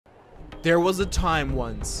There was a time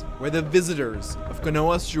once where the visitors of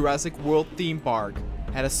Konoha's Jurassic World theme park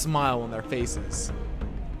had a smile on their faces.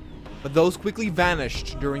 But those quickly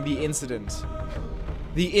vanished during the incident.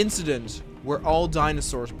 The incident where all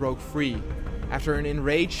dinosaurs broke free after an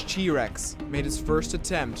enraged T-Rex made its first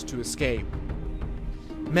attempt to escape.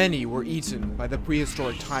 Many were eaten by the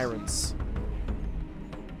prehistoric tyrants.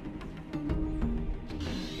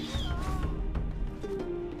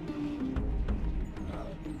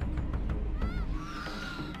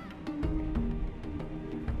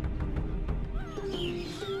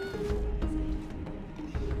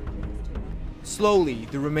 Slowly,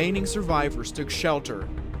 the remaining survivors took shelter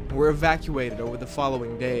and were evacuated over the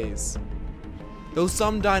following days. Though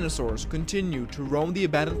some dinosaurs continued to roam the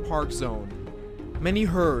abandoned park zone, many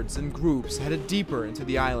herds and groups headed deeper into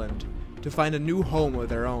the island to find a new home of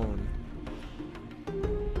their own.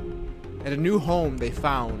 And a new home they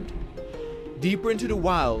found. Deeper into the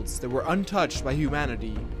wilds that were untouched by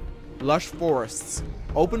humanity, lush forests,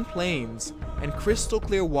 open plains, and crystal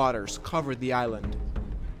clear waters covered the island.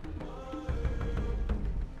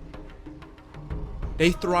 They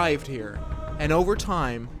thrived here, and over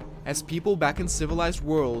time, as people back in civilized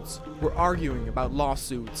worlds were arguing about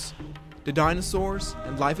lawsuits, the dinosaurs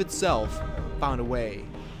and life itself found a way.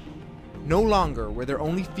 No longer were there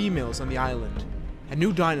only females on the island, and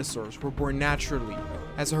new dinosaurs were born naturally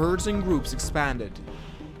as herds and groups expanded.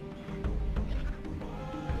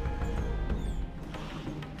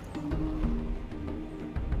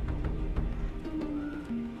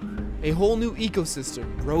 A whole new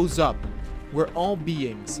ecosystem rose up where all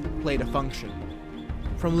beings played a function,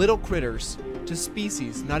 from little critters to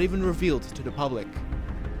species not even revealed to the public.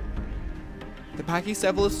 The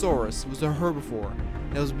Pachycephalosaurus was a herbivore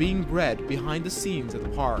that was being bred behind the scenes at the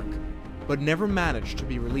park, but never managed to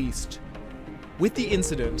be released. With the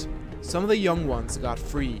incident, some of the young ones got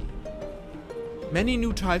free. Many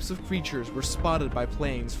new types of creatures were spotted by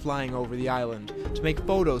planes flying over the island to make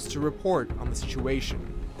photos to report on the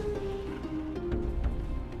situation.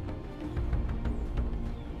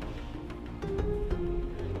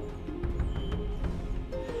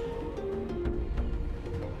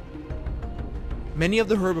 Many of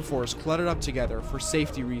the herbivores cluttered up together for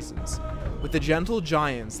safety reasons, with the gentle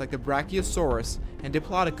giants like the Brachiosaurus and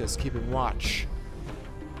Diplodocus keeping watch.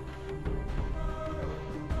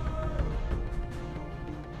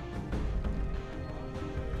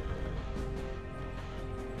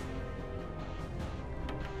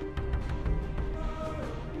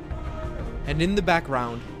 And in the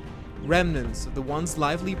background, remnants of the once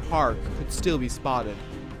lively park could still be spotted.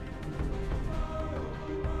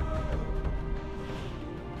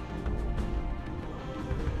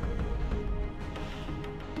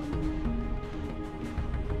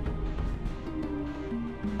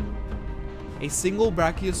 A single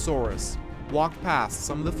Brachiosaurus walked past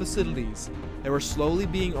some of the facilities that were slowly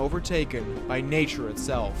being overtaken by nature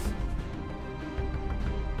itself.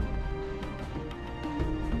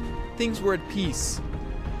 Things were at peace,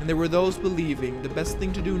 and there were those believing the best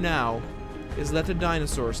thing to do now is let the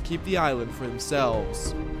dinosaurs keep the island for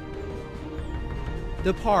themselves.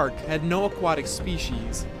 The park had no aquatic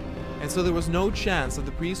species, and so there was no chance of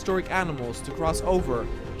the prehistoric animals to cross over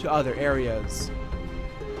to other areas.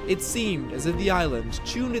 It seemed as if the island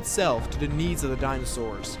tuned itself to the needs of the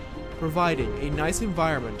dinosaurs, providing a nice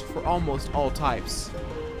environment for almost all types.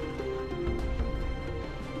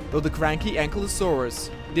 Though the cranky Ankylosaurus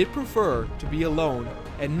did prefer to be alone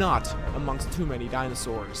and not amongst too many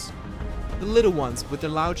dinosaurs. The little ones with their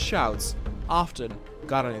loud shouts often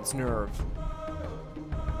got on its nerve.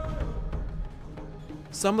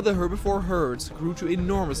 Some of the herbivore herds grew to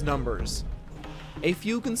enormous numbers. A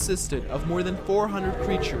few consisted of more than 400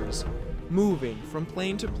 creatures, moving from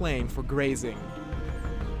plane to plane for grazing.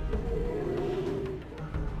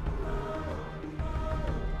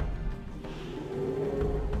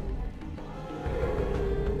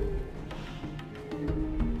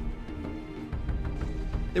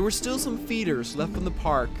 There were still some feeders left from the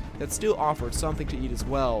park that still offered something to eat as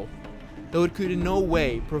well, though it could in no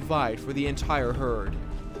way provide for the entire herd.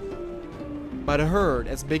 But a herd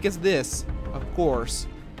as big as this, of course,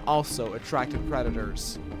 also attracted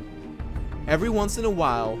predators. Every once in a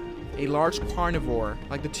while, a large carnivore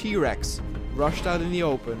like the T-Rex rushed out in the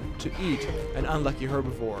open to eat an unlucky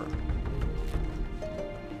herbivore.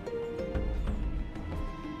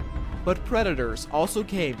 But predators also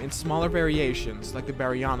came in smaller variations like the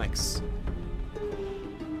baryonyx.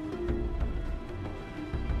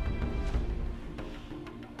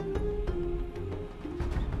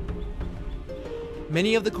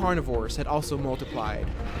 Many of the carnivores had also multiplied,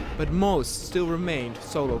 but most still remained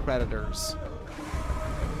solo predators.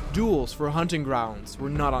 Duels for hunting grounds were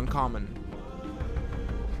not uncommon.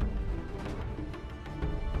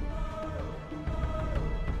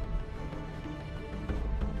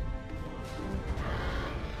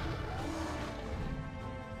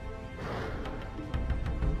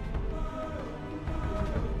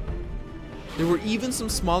 There were even some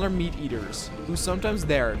smaller meat eaters who sometimes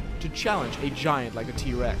dared to challenge a giant like a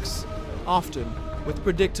T-Rex, often with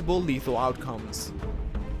predictable lethal outcomes.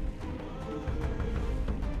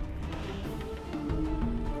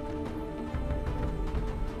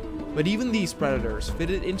 But even these predators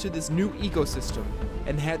fitted into this new ecosystem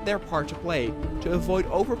and had their part to play to avoid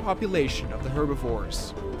overpopulation of the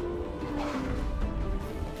herbivores.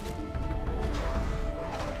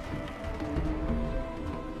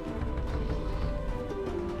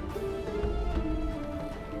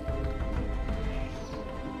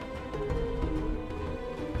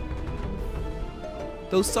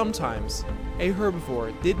 Though sometimes, a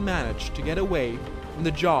herbivore did manage to get away from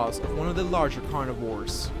the jaws of one of the larger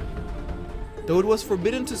carnivores. Though it was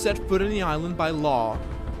forbidden to set foot on the island by law,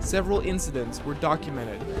 several incidents were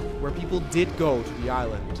documented where people did go to the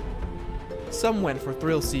island. Some went for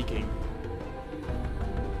thrill-seeking.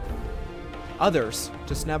 Others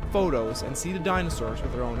to snap photos and see the dinosaurs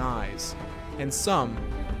with their own eyes. And some,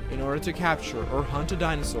 in order to capture or hunt the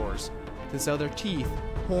dinosaurs, to sell their teeth,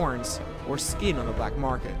 horns, or skin on the black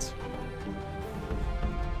market.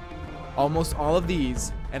 Almost all of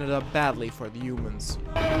these ended up badly for the humans.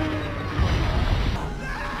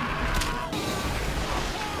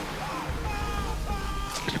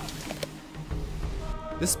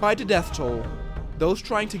 Despite the death toll, those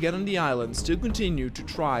trying to get on the island still continued to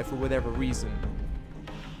try for whatever reason.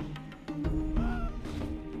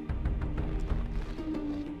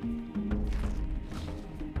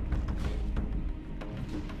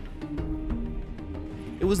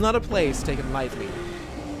 It was not a place taken lightly.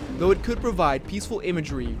 Though it could provide peaceful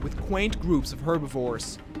imagery with quaint groups of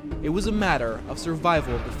herbivores, it was a matter of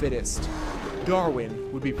survival of the fittest.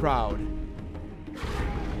 Darwin would be proud.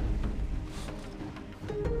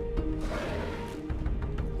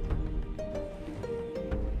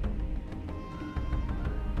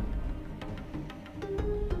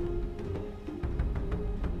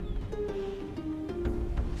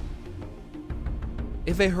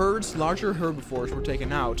 If a herd's larger herbivores were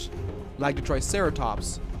taken out, like the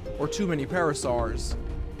Triceratops, or too many parasaurs,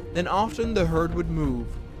 then often the herd would move,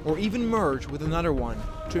 or even merge with another one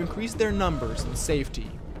to increase their numbers and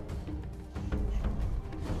safety.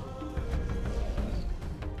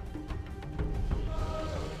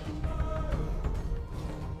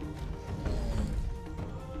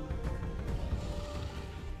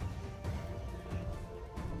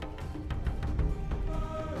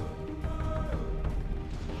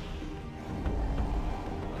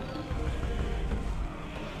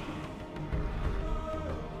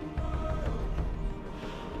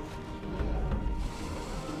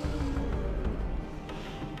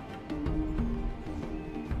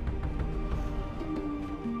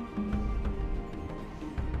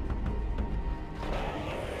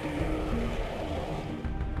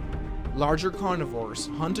 Larger carnivores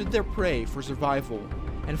hunted their prey for survival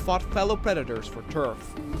and fought fellow predators for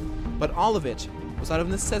turf, but all of it was out of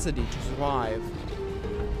necessity to survive.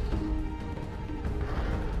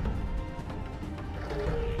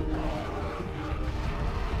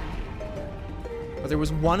 But there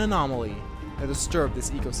was one anomaly that disturbed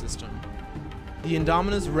this ecosystem. The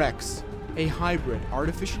Indominus rex, a hybrid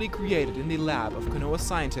artificially created in the lab of Konoha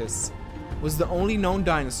scientists, was the only known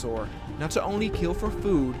dinosaur not to only kill for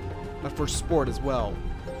food, but for sport as well.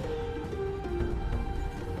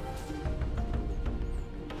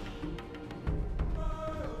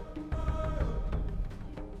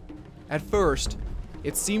 At first,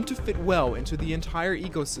 it seemed to fit well into the entire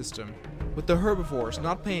ecosystem, with the herbivores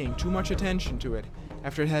not paying too much attention to it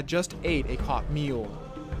after it had just ate a hot meal.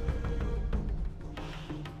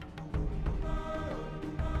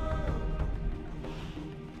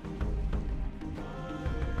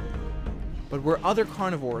 But where other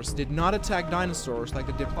carnivores did not attack dinosaurs like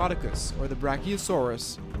the Diplodocus or the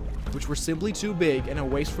Brachiosaurus, which were simply too big and a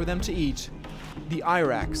waste for them to eat, the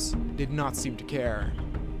Irex did not seem to care.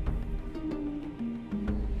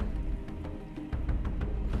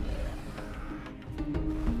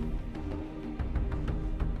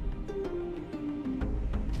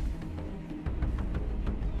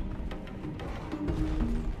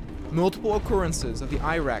 Multiple occurrences of the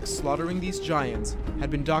Irex slaughtering these giants had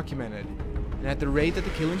been documented, and at the rate that the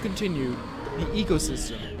killing continued, the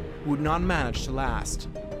ecosystem would not manage to last.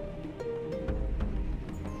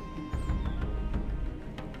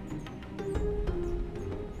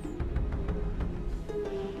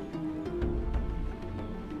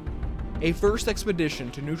 A first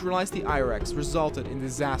expedition to neutralize the I-Rex resulted in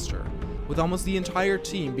disaster, with almost the entire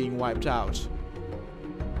team being wiped out.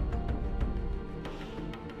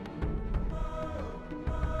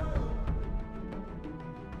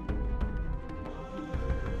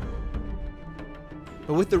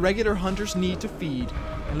 But with the regular hunters' need to feed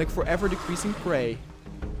and look for ever-decreasing prey,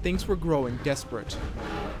 things were growing desperate.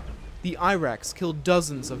 The I-Rex killed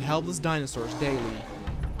dozens of helpless dinosaurs daily,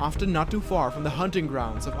 often not too far from the hunting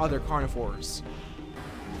grounds of other carnivores.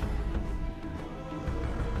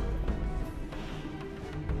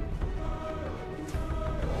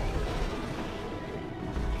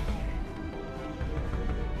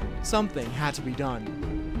 Something had to be done.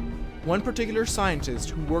 One particular scientist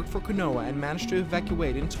who worked for Konoha and managed to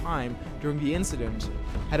evacuate in time during the incident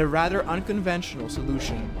had a rather unconventional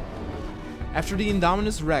solution. After the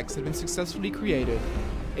Indominus Rex had been successfully created,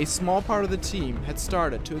 a small part of the team had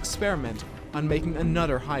started to experiment on making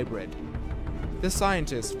another hybrid. The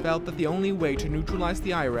scientist felt that the only way to neutralize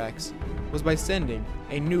the I-Rex was by sending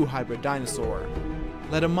a new hybrid dinosaur.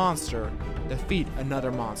 Let a monster defeat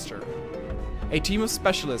another monster. A team of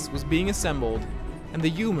specialists was being assembled, and the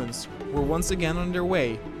humans were once again on their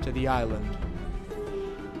way to the island.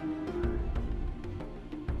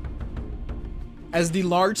 As the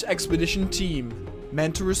large expedition team,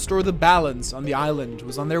 meant to restore the balance on the island,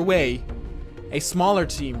 was on their way, a smaller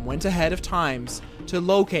team went ahead of times to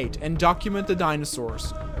locate and document the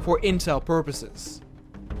dinosaurs for intel purposes.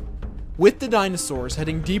 With the dinosaurs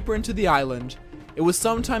heading deeper into the island, it was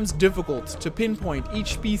sometimes difficult to pinpoint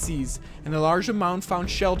each species, and a large amount found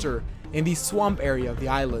shelter in the swamp area of the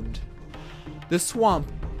island. The swamp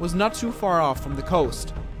was not too far off from the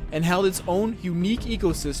coast, and held its own unique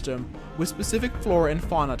ecosystem with specific flora and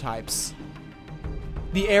fauna types.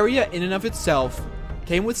 The area in and of itself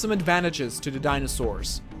came with some advantages to the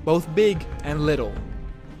dinosaurs, both big and little.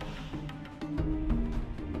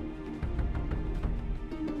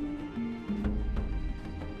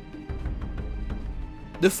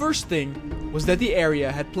 The first thing was that the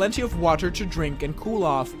area had plenty of water to drink and cool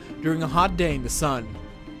off during a hot day in the sun.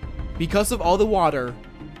 Because of all the water,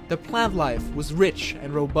 the plant life was rich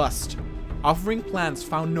and robust, offering plants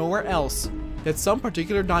found nowhere else that some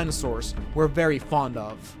particular dinosaurs were very fond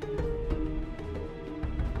of.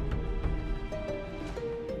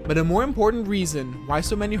 But a more important reason why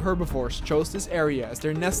so many herbivores chose this area as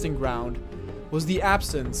their nesting ground was the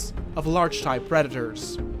absence of large-type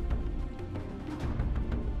predators.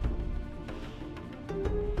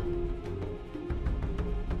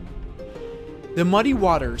 The muddy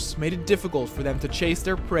waters made it difficult for them to chase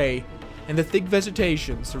their prey, and the thick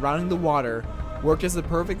vegetation surrounding the water worked as the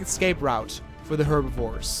perfect escape route for the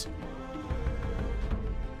herbivores.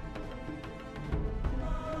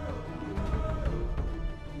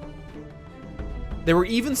 There were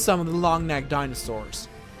even some of the long-necked dinosaurs,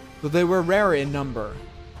 though they were rarer in number.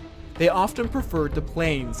 They often preferred the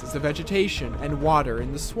plains, as the vegetation and water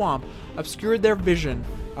in the swamp obscured their vision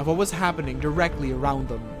of what was happening directly around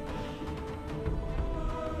them.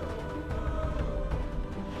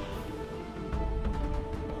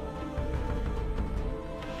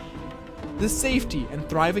 The safety and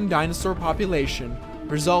thriving dinosaur population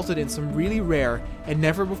resulted in some really rare and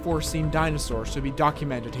never before seen dinosaurs to be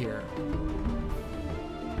documented here.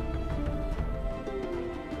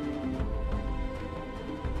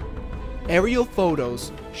 Aerial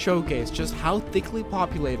photos showcase just how thickly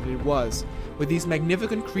populated it was with these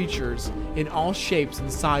magnificent creatures in all shapes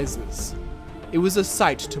and sizes. It was a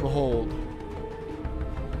sight to behold.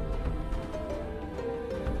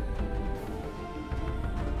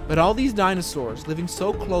 But all these dinosaurs living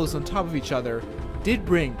so close on top of each other did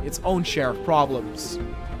bring its own share of problems.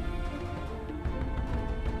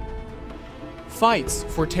 Fights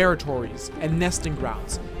for territories and nesting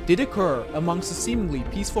grounds did occur amongst the seemingly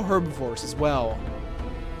peaceful herbivores as well.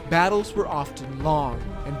 Battles were often long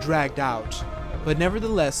and dragged out, but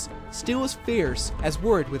nevertheless still as fierce as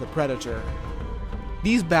were it with a predator.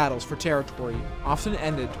 These battles for territory often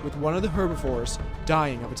ended with one of the herbivores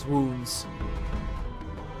dying of its wounds.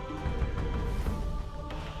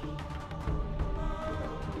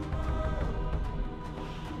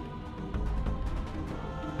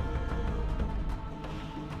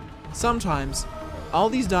 Sometimes, all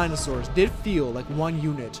these dinosaurs did feel like one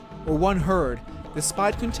unit, or one herd,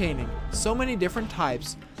 despite containing so many different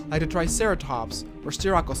types like the Triceratops or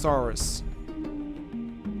Styracosaurus.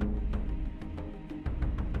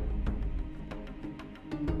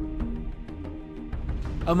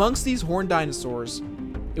 Amongst these horned dinosaurs,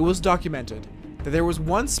 it was documented that there was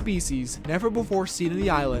one species never before seen in the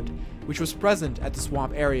island which was present at the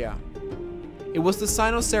swamp area. It was the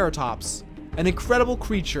Sinoceratops, an incredible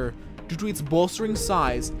creature due to its bolstering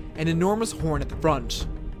size and enormous horn at the front.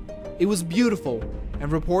 It was beautiful,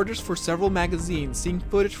 and reporters for several magazines seeing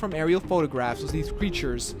footage from aerial photographs of these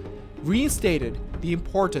creatures reinstated the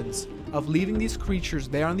importance of leaving these creatures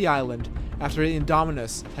there on the island after the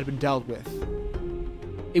Indominus had been dealt with.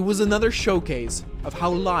 It was another showcase of how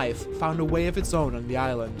life found a way of its own on the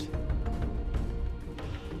island.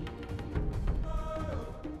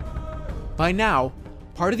 By now,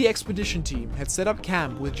 part of the expedition team had set up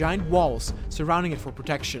camp with giant walls surrounding it for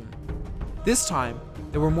protection. This time,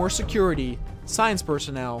 there were more security, science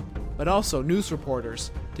personnel, but also news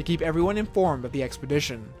reporters to keep everyone informed of the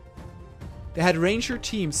expedition. They had ranger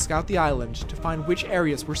teams scout the island to find which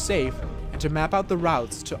areas were safe and to map out the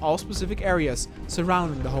routes to all specific areas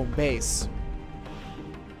surrounding the home base.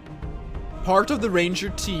 Part of the ranger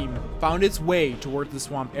team found its way toward the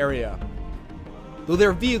swamp area. Though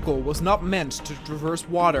their vehicle was not meant to traverse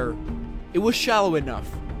water, it was shallow enough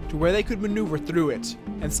to where they could maneuver through it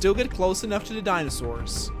and still get close enough to the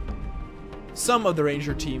dinosaurs. Some of the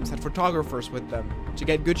ranger teams had photographers with them to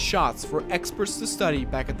get good shots for experts to study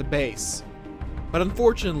back at the base. But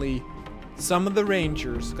unfortunately, some of the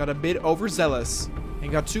rangers got a bit overzealous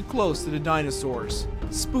and got too close to the dinosaurs,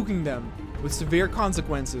 spooking them with severe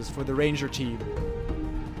consequences for the ranger team.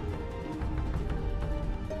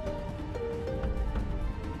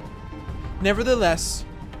 Nevertheless,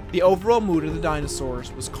 the overall mood of the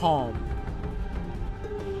dinosaurs was calm.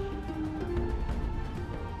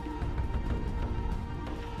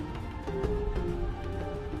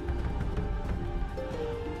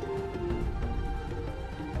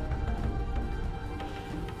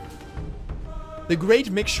 The great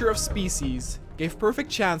mixture of species gave perfect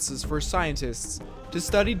chances for scientists to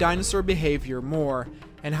study dinosaur behavior more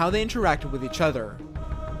and how they interacted with each other.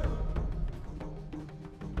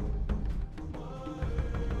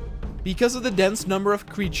 Because of the dense number of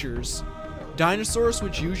creatures, dinosaurs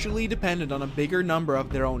which usually depended on a bigger number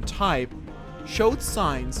of their own type showed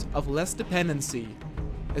signs of less dependency,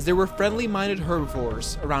 as there were friendly-minded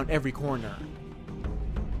herbivores around every corner.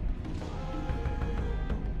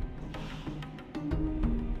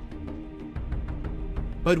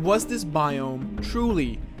 But was this biome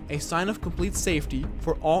truly a sign of complete safety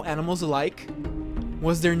for all animals alike?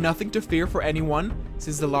 Was there nothing to fear for anyone,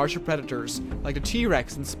 since the larger predators, like the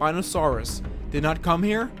T-Rex and Spinosaurus, did not come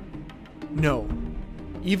here? No.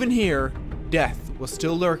 Even here, death was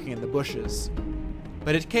still lurking in the bushes.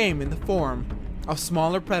 But it came in the form of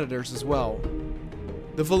smaller predators as well.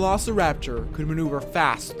 The Velociraptor could maneuver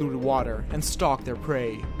fast through the water and stalk their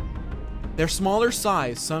prey. Their smaller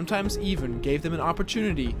size sometimes even gave them an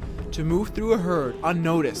opportunity to move through a herd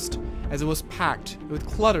unnoticed, as it was packed with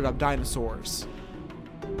cluttered up dinosaurs.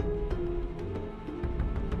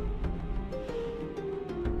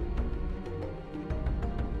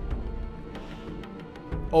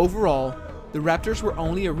 Overall, the raptors were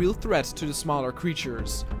only a real threat to the smaller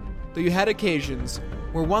creatures, though you had occasions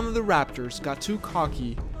where one of the raptors got too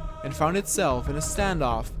cocky and found itself in a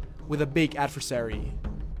standoff with a big adversary.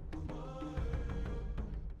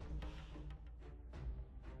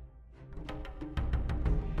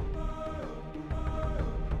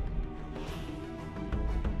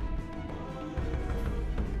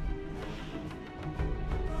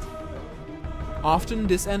 Often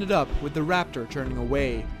this ended up with the raptor turning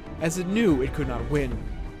away, as it knew it could not win.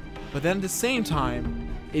 But then at the same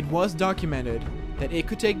time, it was documented that it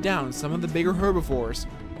could take down some of the bigger herbivores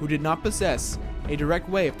who did not possess a direct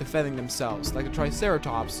way of defending themselves, like the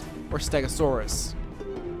Triceratops or Stegosaurus.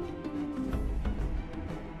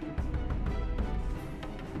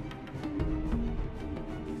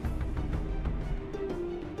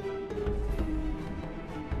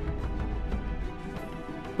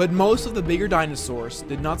 But most of the bigger dinosaurs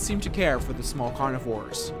did not seem to care for the small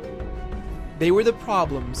carnivores. They were the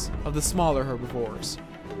problems of the smaller herbivores,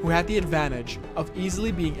 who had the advantage of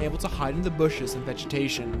easily being able to hide in the bushes and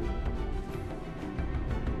vegetation.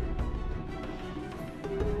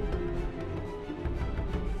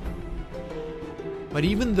 But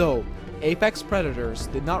even though apex predators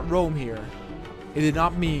did not roam here, it did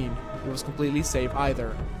not mean it was completely safe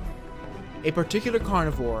either. A particular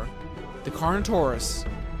carnivore, the Carnotaurus,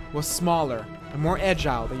 was smaller and more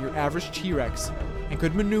agile than your average T-Rex and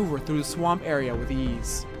could maneuver through the swamp area with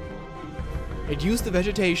ease. It used the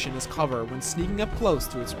vegetation as cover when sneaking up close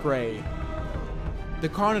to its prey. The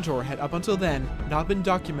Carnotaur had up until then not been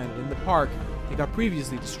documented in the park and got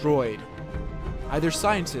previously destroyed. Either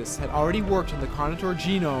scientists had already worked on the Carnotaur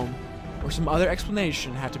genome, or some other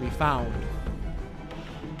explanation had to be found.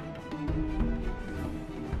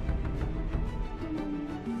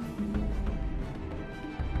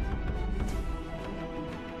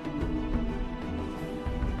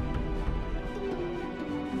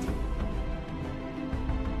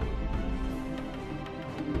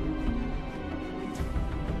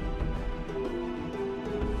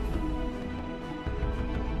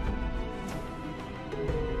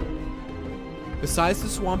 Besides the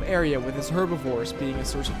swamp area with its herbivores being a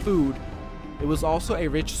source of food, it was also a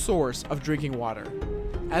rich source of drinking water,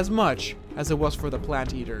 as much as it was for the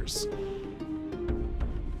plant eaters.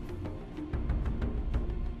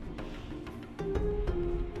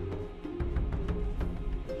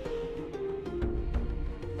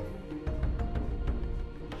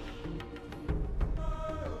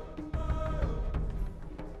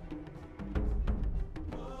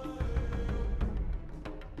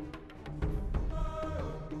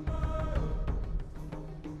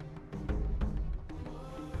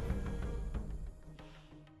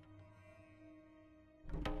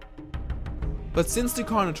 But since the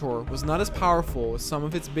Carnotaur was not as powerful as some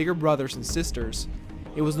of its bigger brothers and sisters,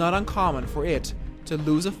 it was not uncommon for it to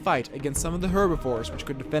lose a fight against some of the herbivores which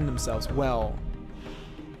could defend themselves well.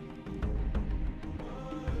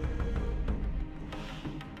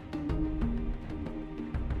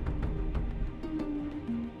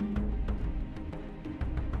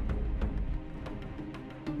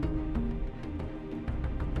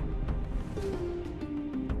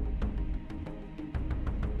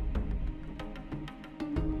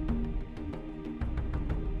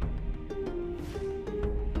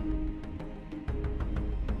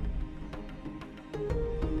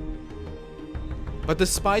 But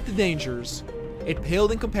despite the dangers, it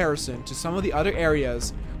paled in comparison to some of the other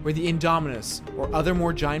areas where the Indominus or other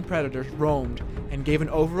more giant predators roamed and gave an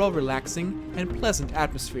overall relaxing and pleasant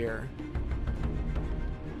atmosphere.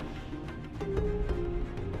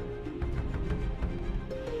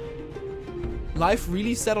 Life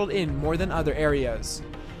really settled in more than other areas,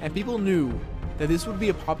 and people knew that this would be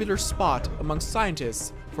a popular spot among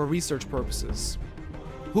scientists for research purposes.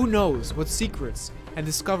 Who knows what secrets and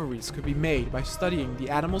discoveries could be made by studying the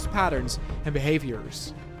animals' patterns and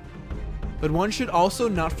behaviors. But one should also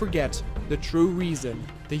not forget the true reason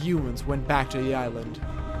the humans went back to the island.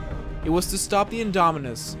 It was to stop the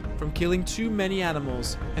Indominus from killing too many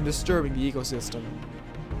animals and disturbing the ecosystem.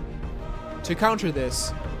 To counter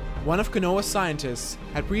this, one of Konoha's scientists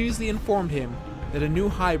had previously informed him that a new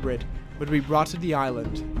hybrid would be brought to the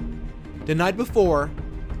island. The night before,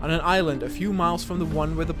 on an island a few miles from the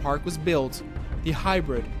one where the park was built, the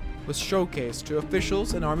hybrid was showcased to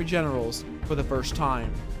officials and army generals for the first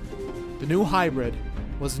time. The new hybrid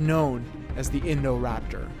was known as the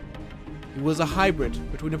Indoraptor. It was a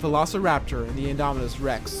hybrid between a Velociraptor and the Indominus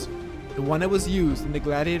Rex, the one that was used in the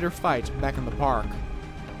gladiator fight back in the park.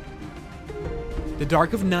 The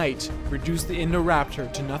dark of night reduced the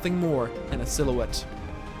Indoraptor to nothing more than a silhouette,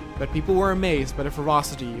 but people were amazed by the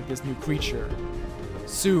ferocity of this new creature.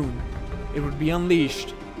 Soon, it would be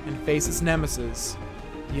unleashed and face its nemesis,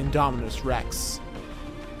 the Indominus Rex.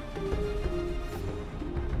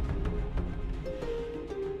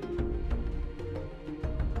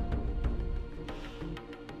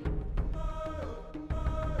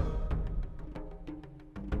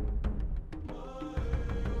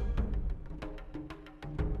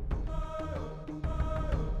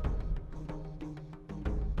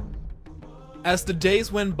 As the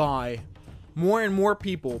days went by, more and more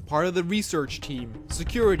people, part of the research team,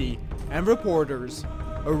 security, and reporters,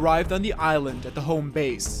 arrived on the island at the home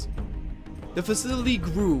base. The facility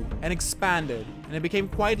grew and expanded, and it became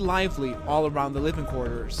quite lively all around the living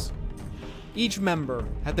quarters. Each member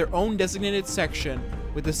had their own designated section,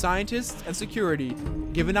 with the scientists and security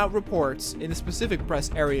giving out reports in a specific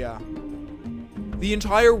press area. The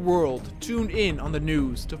entire world tuned in on the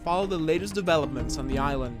news to follow the latest developments on the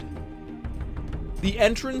island. The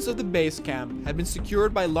entrance of the base camp had been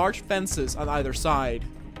secured by large fences on either side.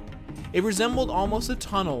 It resembled almost a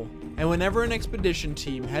tunnel, and whenever an expedition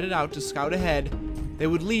team headed out to scout ahead, they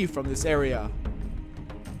would leave from this area.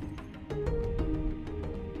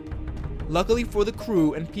 Luckily for the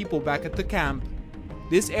crew and people back at the camp,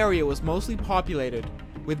 this area was mostly populated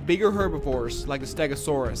with bigger herbivores like the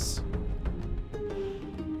Stegosaurus.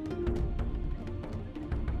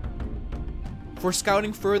 For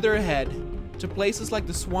scouting further ahead, to places like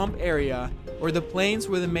the swamp area or the plains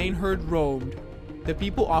where the main herd roamed, the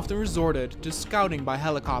people often resorted to scouting by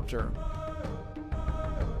helicopter.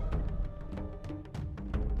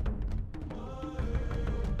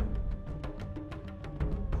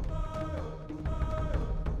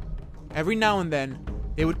 Every now and then,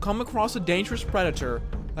 they would come across a dangerous predator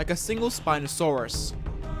like a single Spinosaurus.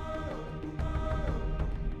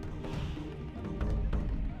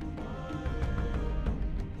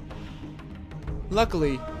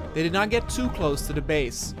 Luckily, they did not get too close to the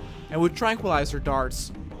base, and with tranquilizer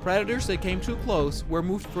darts, predators that came too close were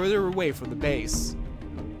moved further away from the base.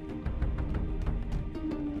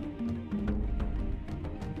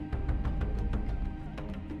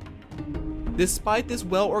 Despite this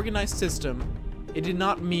well-organized system, it did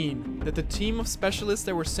not mean that the team of specialists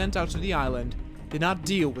that were sent out to the island did not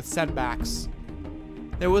deal with setbacks.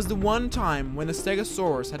 There was the one time when the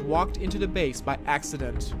Stegosaurus had walked into the base by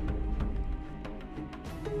accident.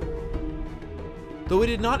 Though it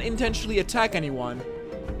did not intentionally attack anyone,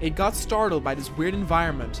 it got startled by this weird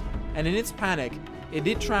environment, and in its panic, it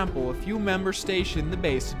did trample a few members stationed in the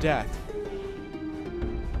base to death.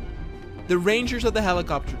 The rangers of the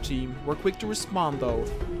helicopter team were quick to respond though,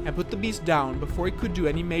 and put the beast down before it could do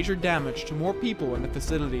any major damage to more people in the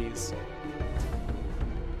facilities.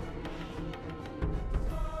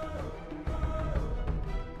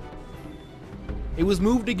 It was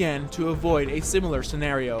moved again to avoid a similar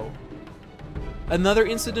scenario. Another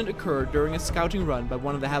incident occurred during a scouting run by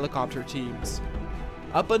one of the helicopter teams.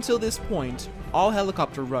 Up until this point, all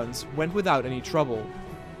helicopter runs went without any trouble.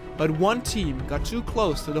 But one team got too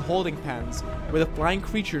close to the holding pens where the flying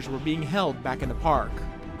creatures were being held back in the park.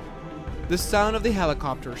 The sound of the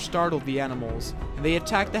helicopter startled the animals, and they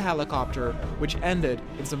attacked the helicopter, which ended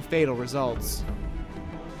in some fatal results.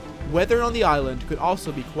 Weather on the island could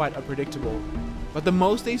also be quite unpredictable, but the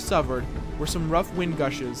most they suffered were some rough wind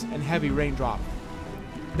gushes and heavy raindrop.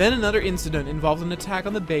 Then another incident involved an attack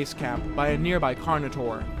on the base camp by a nearby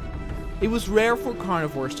carnivore. It was rare for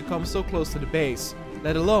carnivores to come so close to the base,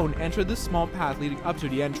 let alone enter the small path leading up to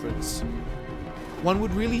the entrance. One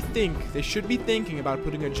would really think they should be thinking about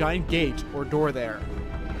putting a giant gate or door there.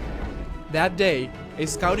 That day, a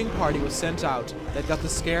scouting party was sent out that got the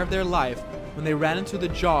scare of their life when they ran into the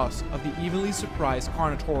jaws of the evenly surprised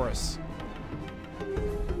Carnotaurus.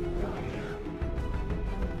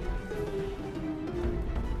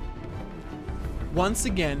 Once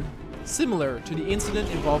again, similar to the incident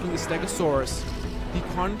involving the Stegosaurus, the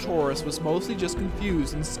Carnotaurus was mostly just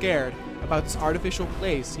confused and scared about this artificial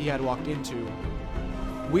place he had walked into.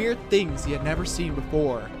 Weird things he had never seen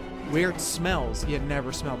before, weird smells he had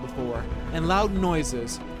never smelled before, and loud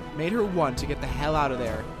noises made her want to get the hell out of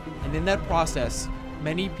there, and in that process,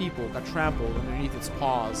 many people got trampled underneath its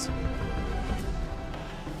paws.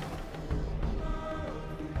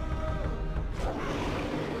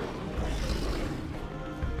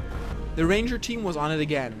 The ranger team was on it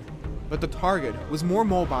again, but the target was more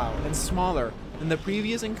mobile and smaller than the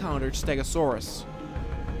previous encountered Stegosaurus.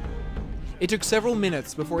 It took several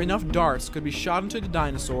minutes before enough darts could be shot into the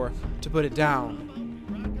dinosaur to put it down.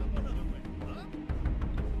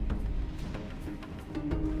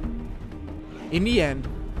 In the end,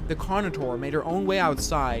 the Carnotaur made her own way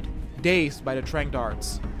outside, dazed by the tranq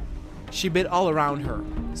darts. She bit all around her,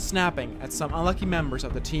 snapping at some unlucky members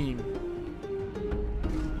of the team.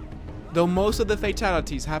 Though most of the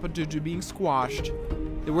fatalities happened due to being squashed,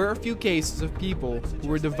 there were a few cases of people who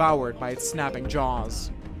were devoured by its snapping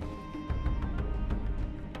jaws.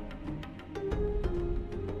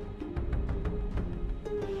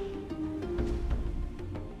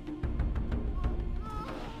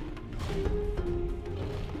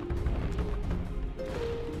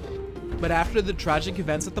 But after the tragic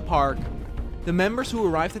events at the park, the members who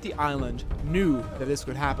arrived at the island knew that this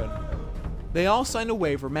could happen. They all signed a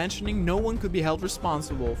waiver mentioning no one could be held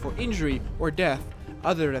responsible for injury or death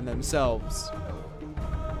other than themselves.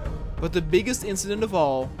 But the biggest incident of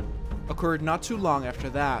all occurred not too long after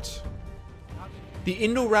that. The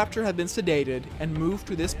Indoraptor had been sedated and moved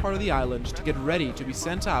to this part of the island to get ready to be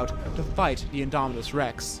sent out to fight the Indominus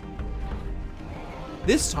Rex.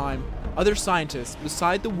 This time, other scientists,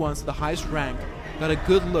 beside the ones at the highest rank, got a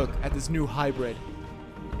good look at this new hybrid.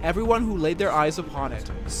 Everyone who laid their eyes upon it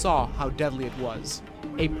saw how deadly it was.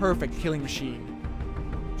 A perfect killing machine.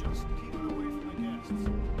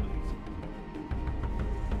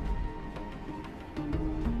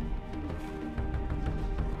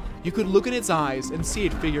 You could look in its eyes and see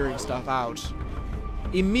it figuring stuff out.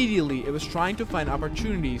 Immediately, it was trying to find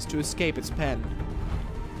opportunities to escape its pen.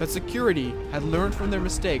 But security had learned from their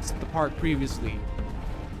mistakes at the park previously.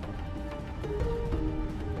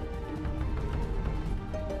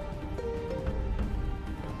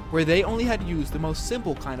 Where they only had used the most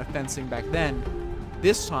simple kind of fencing back then,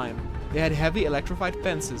 this time they had heavy electrified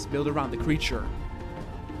fences built around the creature.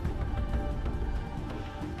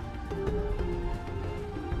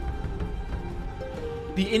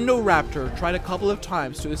 The Indoraptor tried a couple of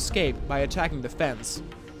times to escape by attacking the fence,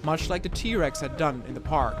 much like the T-Rex had done in the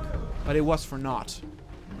park, but it was for naught.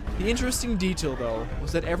 The interesting detail though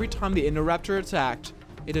was that every time the Indoraptor attacked,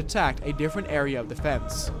 it attacked a different area of the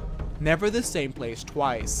fence. Never the same place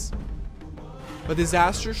twice. But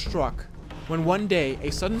disaster struck when one day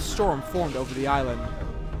a sudden storm formed over the island.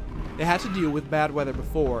 They had to deal with bad weather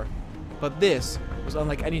before, but this was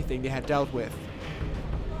unlike anything they had dealt with.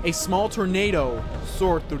 A small tornado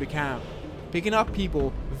soared through the camp, picking up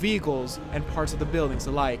people, vehicles, and parts of the buildings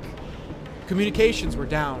alike. Communications were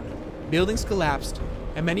down, buildings collapsed,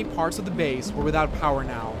 and many parts of the base were without power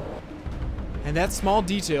now. And that small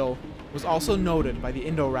detail was also noted by the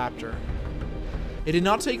Indoraptor. It did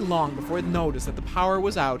not take long before it noticed that the power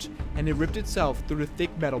was out, and it ripped itself through the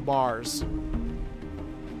thick metal bars.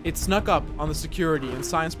 It snuck up on the security and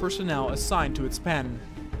science personnel assigned to its pen.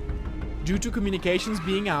 Due to communications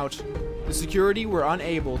being out, the security were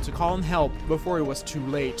unable to call in help before it was too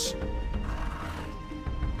late.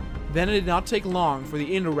 Then it did not take long for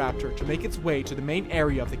the Indoraptor to make its way to the main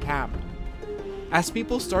area of the camp. As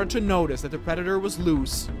people started to notice that the predator was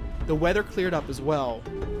loose, the weather cleared up as well.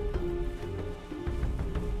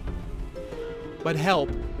 But help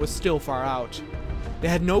was still far out. They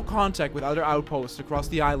had no contact with other outposts across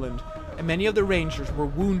the island, and many of the rangers were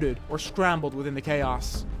wounded or scrambled within the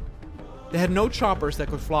chaos. They had no choppers that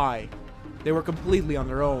could fly. They were completely on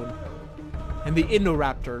their own. And the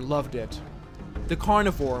Indoraptor loved it. The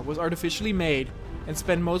carnivore was artificially made and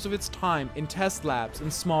spent most of its time in test labs in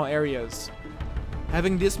small areas.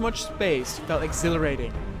 Having this much space felt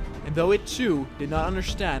exhilarating, and though it too did not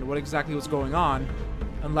understand what exactly was going on,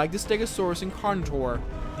 unlike the Stegosaurus and Carnotaur,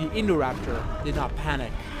 the Indoraptor did not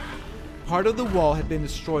panic. Part of the wall had been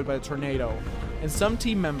destroyed by the tornado, and some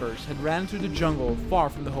team members had ran through the jungle far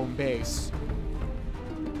from the home base.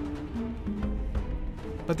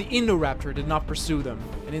 But the Indoraptor did not pursue them,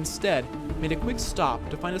 and instead made a quick stop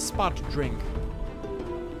to find a spot to drink.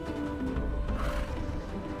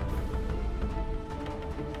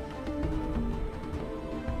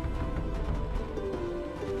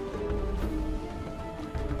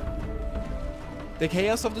 The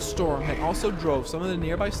chaos of the storm had also drove some of the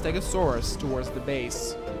nearby Stegosaurus towards the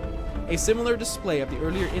base. A similar display of the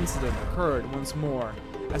earlier incident occurred once more,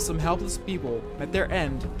 as some helpless people met their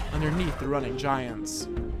end underneath the running giants.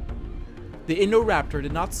 The Indoraptor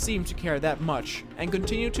did not seem to care that much, and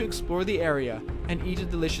continued to explore the area and eat a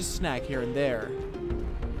delicious snack here and there.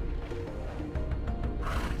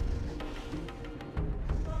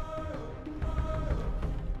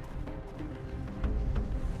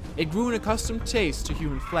 It grew an accustomed taste to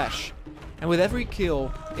human flesh, and with every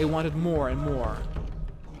kill, it wanted more and more.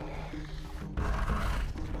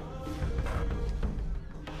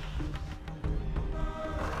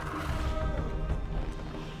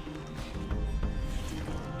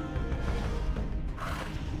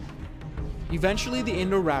 Eventually, the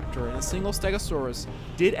Indoraptor and a single Stegosaurus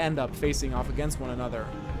did end up facing off against one another.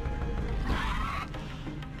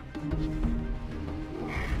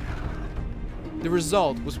 The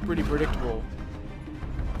result was pretty predictable.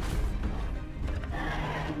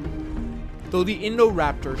 Though the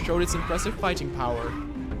Indoraptor showed its impressive fighting power,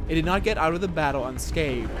 it did not get out of the battle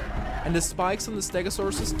unscathed, and the spikes on the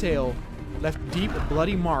Stegosaurus's tail left deep,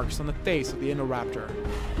 bloody marks on the face of the Indoraptor.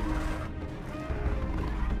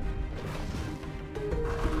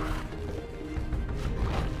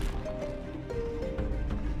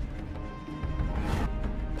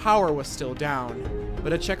 Power was still down,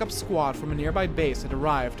 but a checkup squad from a nearby base had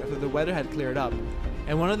arrived after the weather had cleared up,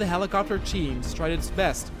 and one of the helicopter teams tried its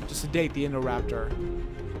best to sedate the Indoraptor.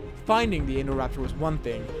 Finding the Indoraptor was one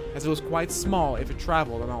thing, as it was quite small if it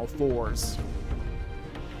traveled on all fours.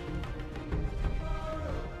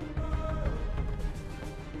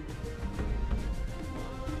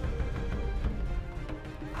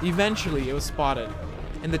 Eventually it was spotted,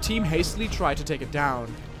 and the team hastily tried to take it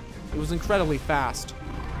down. It was incredibly fast,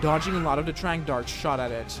 dodging a lot of the tranq darts shot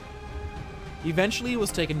at it. Eventually it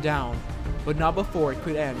was taken down, but not before it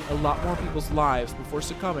could end a lot more people's lives before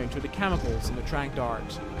succumbing to the chemicals in the tranq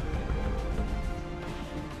dart.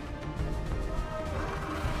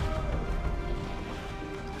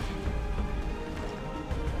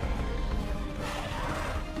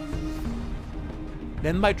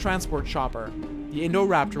 Then by transport chopper, the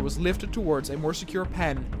Indoraptor was lifted towards a more secure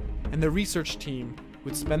pen, and the research team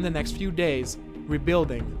would spend the next few days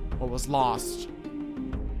rebuilding what was lost.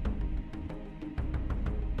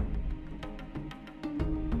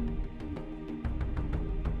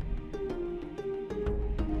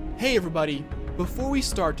 Hey everybody! Before we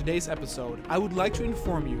start today's episode, I would like to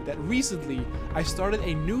inform you that recently I started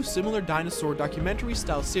a new similar dinosaur documentary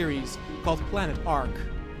style series called Planet Ark.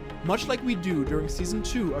 Much like we do during Season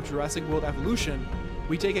 2 of Jurassic World Evolution,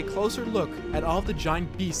 we take a closer look at all of the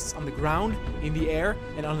giant beasts on the ground, in the air,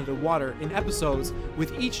 and under the water in episodes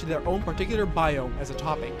with each their own particular biome as a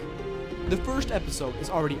topic. The first episode is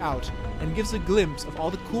already out and gives a glimpse of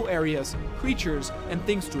all the cool areas, creatures, and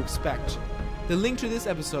things to expect. The link to this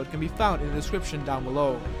episode can be found in the description down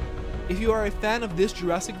below. If you are a fan of this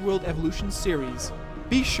Jurassic World Evolution series,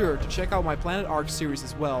 Be sure to check out my Planet Ark series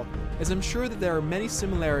as well, as I'm sure that there are many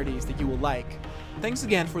similarities that you will like. Thanks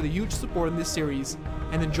again for the huge support in this series,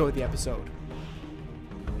 and enjoy the episode.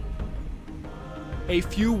 A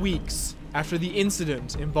few weeks after the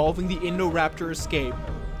incident involving the Indoraptor escape,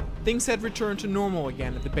 things had returned to normal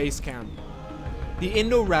again at the base camp. The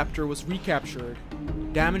Indoraptor was recaptured,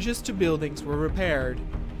 damages to buildings were repaired,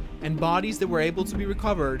 and bodies that were able to be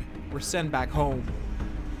recovered were sent back home.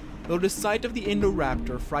 Though the sight of the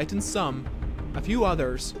Indoraptor frightened some, a few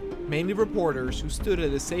others, mainly reporters who stood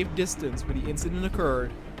at a safe distance when the incident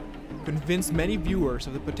occurred, convinced many viewers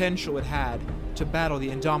of the potential it had to battle the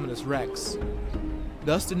Indominus Rex.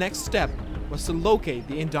 Thus the next step was to locate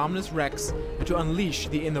the Indominus Rex and to unleash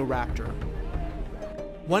the Indoraptor.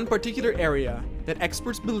 One particular area that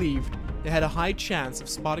experts believed they had a high chance of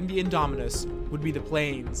spotting the Indominus would be the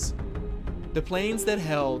plains. The plains that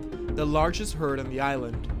held the largest herd on the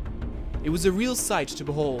island. It was a real sight to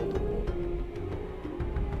behold.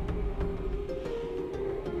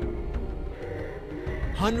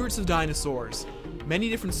 Hundreds of dinosaurs, many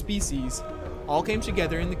different species, all came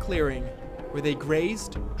together in the clearing where they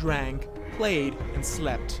grazed, drank, played, and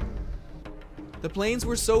slept. The plains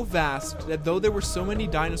were so vast that though there were so many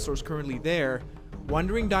dinosaurs currently there,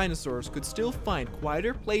 wandering dinosaurs could still find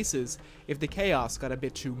quieter places if the chaos got a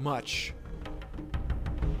bit too much.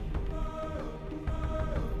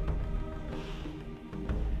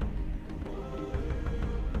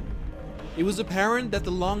 It was apparent that the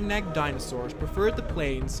long-necked dinosaurs preferred the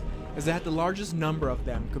plains as they had the largest number of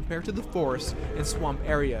them compared to the forest and swamp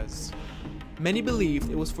areas. Many believed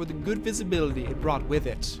it was for the good visibility it brought with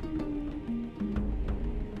it.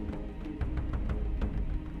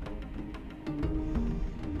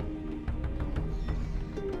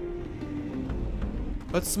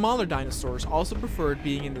 But smaller dinosaurs also preferred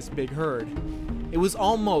being in this big herd. It was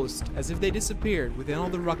almost as if they disappeared within all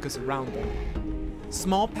the ruckus around them.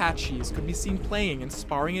 Small patchies could be seen playing and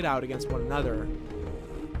sparring it out against one another.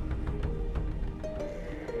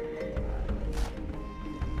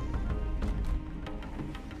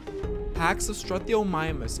 Packs of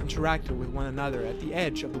Struthiomimus interacted with one another at the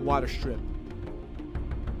edge of the water strip.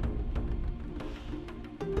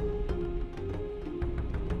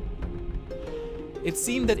 It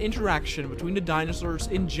seemed that interaction between the dinosaurs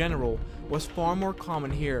in general was far more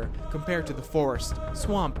common here compared to the forest,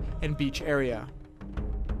 swamp, and beach area.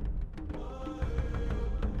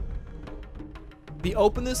 The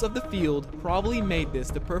openness of the field probably made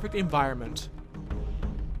this the perfect environment.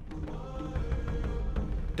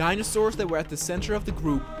 Dinosaurs that were at the center of the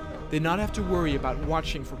group did not have to worry about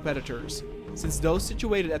watching for predators, since those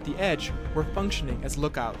situated at the edge were functioning as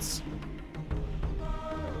lookouts.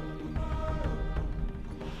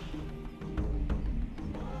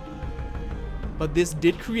 But this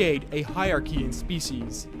did create a hierarchy in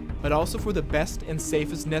species, but also for the best and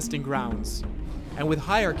safest nesting grounds. And with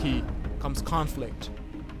hierarchy comes conflict.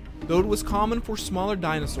 Though it was common for smaller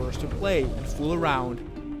dinosaurs to play and fool around,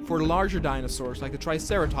 for larger dinosaurs like the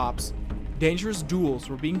Triceratops, dangerous duels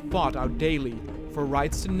were being fought out daily for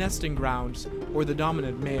rights to nesting grounds or the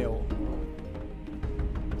dominant male.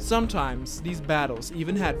 Sometimes these battles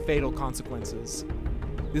even had fatal consequences.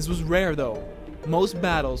 This was rare though. Most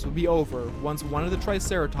battles would be over once one of the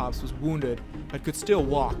Triceratops was wounded but could still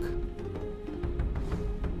walk.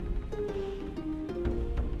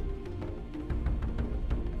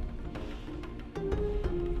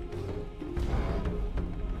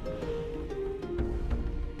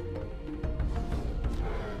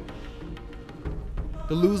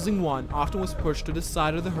 The losing one often was pushed to the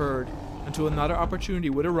side of the herd until another opportunity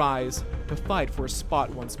would arise to fight for a spot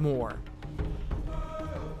once more.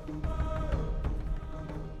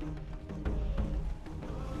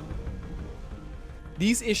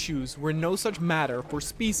 These issues were no such matter for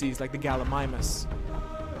species like the Gallimimus.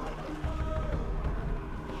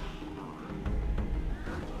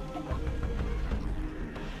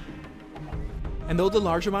 And though the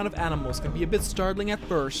large amount of animals can be a bit startling at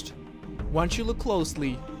first, once you look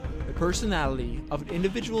closely, the personality of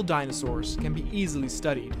individual dinosaurs can be easily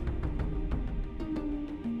studied.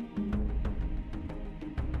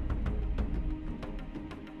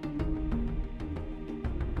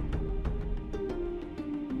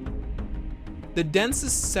 The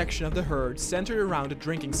densest section of the herd centered around a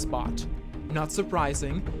drinking spot, not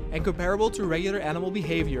surprising and comparable to regular animal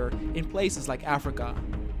behavior in places like Africa.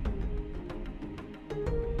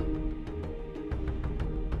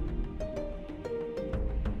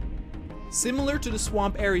 Similar to the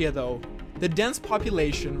swamp area though, the dense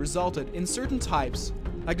population resulted in certain types,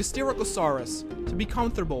 like the Styracosaurus, to be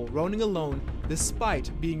comfortable roaming alone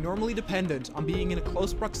despite being normally dependent on being in a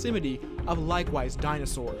close proximity of likewise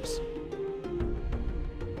dinosaurs.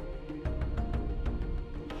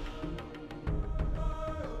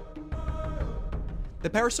 The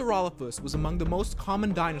Parasaurolophus was among the most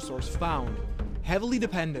common dinosaurs found, heavily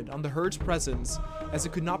dependent on the herd's presence as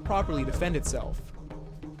it could not properly defend itself.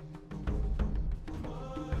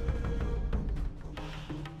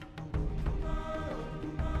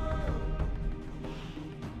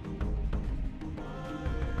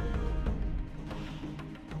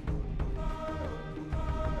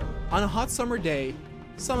 On a hot summer day,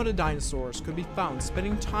 some of the dinosaurs could be found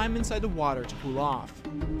spending time inside the water to cool off.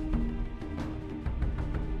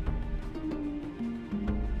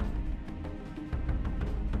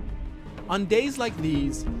 On days like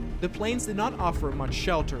these, the plains did not offer much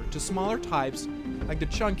shelter to smaller types like the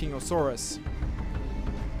Chunkingosaurus.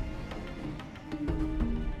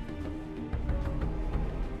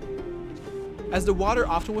 As the water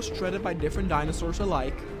often was treaded by different dinosaurs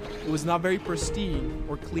alike, it was not very pristine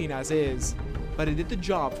or clean as is, but it did the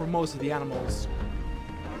job for most of the animals.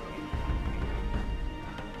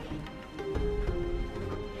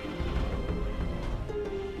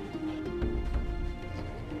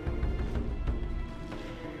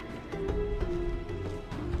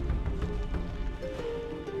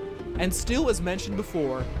 And still, as mentioned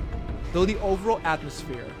before, though the overall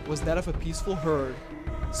atmosphere was that of a peaceful herd,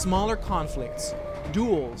 smaller conflicts,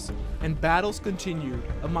 duels, and battles continued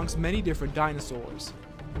amongst many different dinosaurs.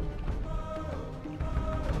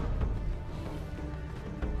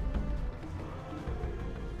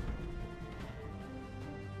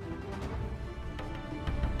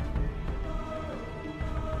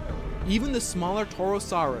 Even the smaller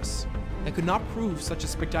Torosaurus, that could not prove such a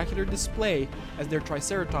spectacular display as their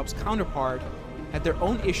Triceratops counterpart, had their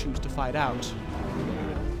own issues to fight out.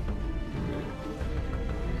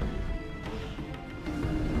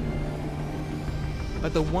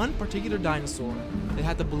 But the one particular dinosaur that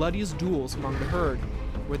had the bloodiest duels among the herd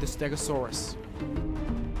were the Stegosaurus.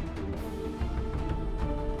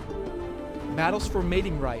 Battles for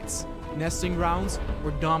mating rights, nesting grounds,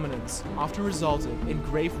 or dominance often resulted in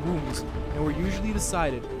grave wounds and were usually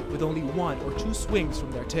decided with only one or two swings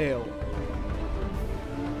from their tail.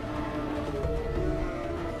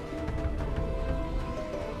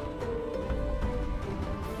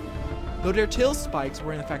 Though their tail spikes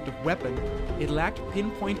were an effective weapon, it lacked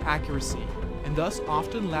pinpoint accuracy and thus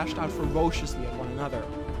often lashed out ferociously at one another.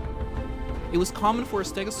 It was common for a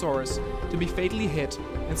Stegosaurus to be fatally hit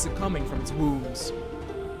and succumbing from its wounds.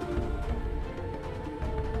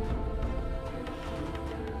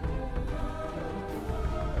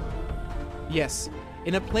 Yes,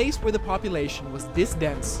 in a place where the population was this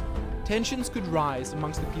dense, tensions could rise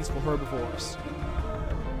amongst the peaceful herbivores.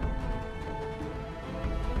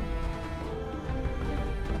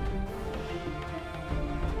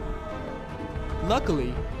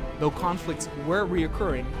 Luckily, though conflicts were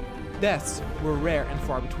reoccurring, deaths were rare and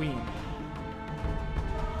far between.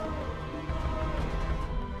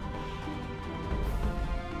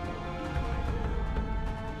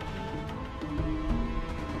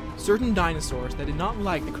 Certain dinosaurs that did not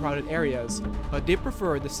like the crowded areas, but did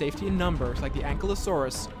prefer the safety in numbers like the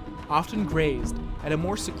Ankylosaurus, often grazed at a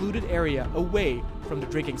more secluded area away from the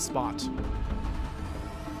drinking spot.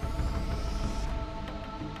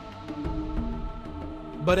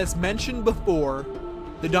 But as mentioned before,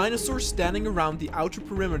 the dinosaurs standing around the outer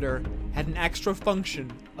perimeter had an extra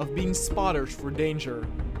function of being spotters for danger.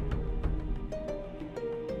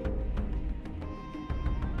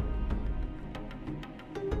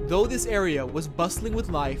 Though this area was bustling with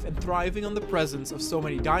life and thriving on the presence of so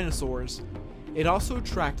many dinosaurs, it also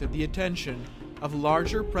attracted the attention of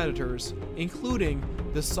larger predators, including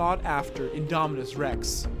the sought-after Indominus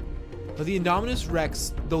rex. But the Indominus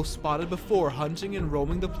rex, though spotted before hunting and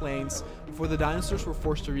roaming the plains before the dinosaurs were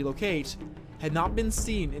forced to relocate, had not been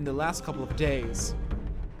seen in the last couple of days.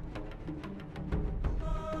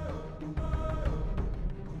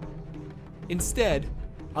 Instead,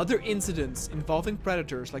 other incidents involving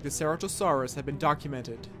predators like the Ceratosaurus had been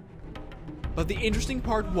documented. But the interesting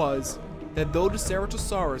part was that though the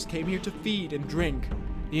Ceratosaurus came here to feed and drink,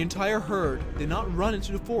 the entire herd did not run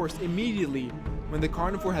into the forest immediately when the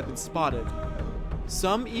carnivore had been spotted.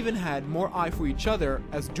 Some even had more eye for each other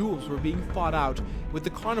as duels were being fought out, with the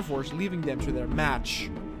carnivores leaving them to their match.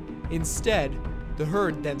 Instead, the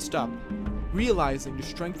herd then stopped, realizing the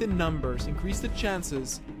strength in numbers increased the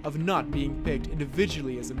chances of not being picked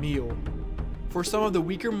individually as a meal. For some of the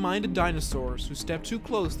weaker-minded dinosaurs who stepped too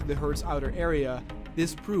close to the herd's outer area,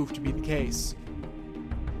 this proved to be the case.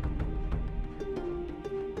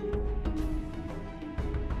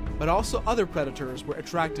 but also other predators were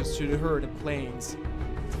attracted to the herd in the plains.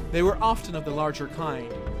 They were often of the larger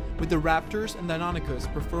kind, with the raptors and deinonychus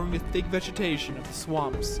preferring the thick vegetation of the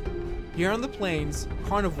swamps. Here on the plains,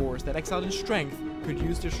 carnivores that excelled in strength could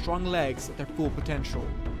use their strong legs at their full potential.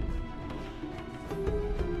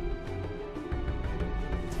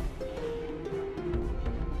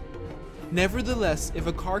 Nevertheless, if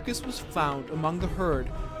a carcass was found among the herd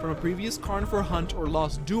from a previous carnivore hunt or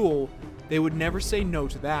lost duel, they would never say no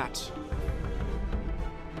to that.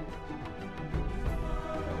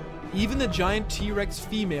 Even the giant T-Rex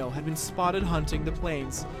female had been spotted hunting the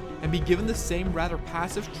plains and be given the same rather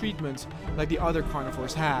passive treatment like the other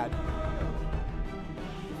carnivores had.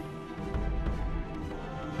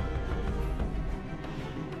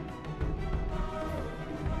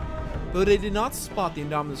 Though they did not spot the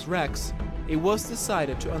Indominus Rex, it was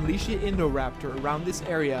decided to unleash the Indoraptor around this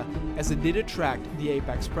area as it did attract the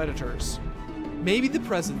apex predators. Maybe the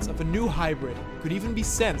presence of a new hybrid could even be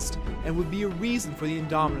sensed and would be a reason for the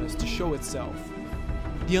Indominus to show itself.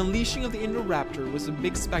 The unleashing of the Indoraptor was a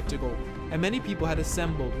big spectacle, and many people had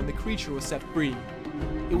assembled when the creature was set free.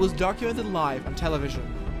 It was documented live on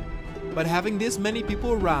television. But having this many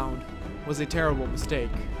people around was a terrible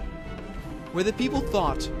mistake. Where the people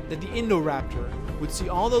thought that the Indoraptor would see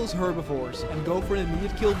all those herbivores and go for an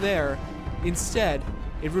immediate kill there, instead,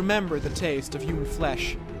 it remembered the taste of human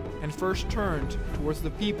flesh and first turned towards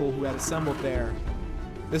the people who had assembled there.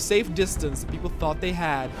 The safe distance the people thought they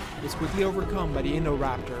had was quickly overcome by the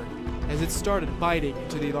Indoraptor as it started biting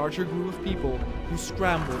into the larger group of people who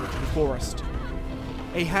scrambled into the forest.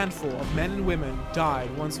 A handful of men and women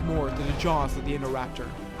died once more to the jaws of the Indoraptor.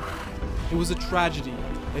 It was a tragedy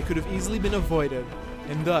that could have easily been avoided,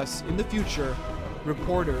 and thus, in the future,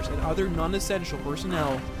 reporters and other non-essential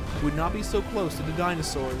personnel would not be so close to the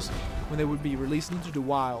dinosaurs when they would be released into the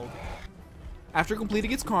wild. After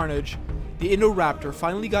completing its carnage, the Indoraptor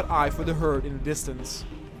finally got eye for the herd in the distance.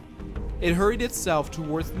 It hurried itself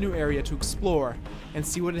towards the new area to explore and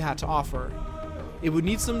see what it had to offer. It would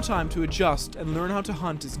need some time to adjust and learn how to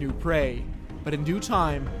hunt its new prey, but in due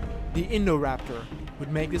time, the Indoraptor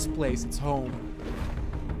would make this place its home.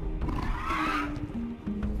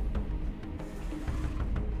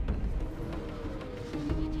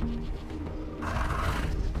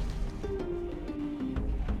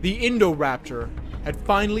 The Indoraptor had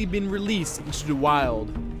finally been released into the wild,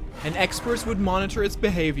 and experts would monitor its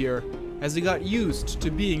behavior as it got used to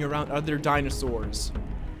being around other dinosaurs.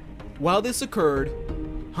 While this occurred,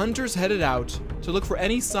 hunters headed out to look for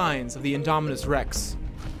any signs of the Indominus Rex.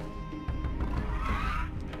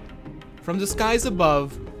 From the skies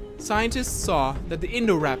above, scientists saw that the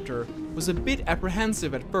Indoraptor was a bit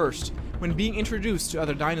apprehensive at first when being introduced to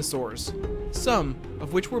other dinosaurs, some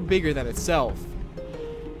of which were bigger than itself.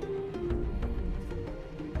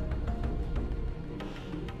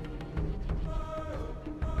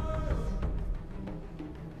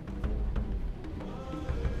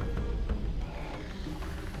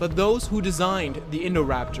 But those who designed the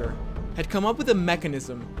Indoraptor had come up with a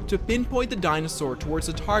mechanism to pinpoint the dinosaur towards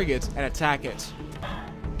a target and attack it.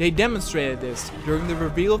 They demonstrated this during the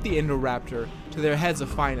reveal of the Indoraptor to their heads of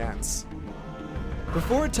finance.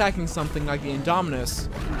 Before attacking something like the Indominus,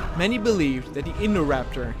 many believed that the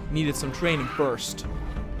Indoraptor needed some training first.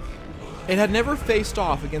 It had never faced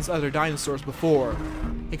off against other dinosaurs before,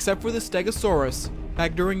 except for the Stegosaurus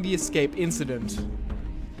back during the escape incident.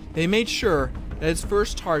 They made sure that its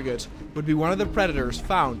first target would be one of the predators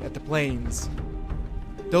found at the plains.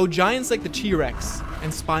 Though giants like the T-Rex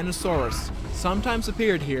and Spinosaurus sometimes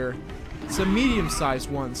appeared here, some medium-sized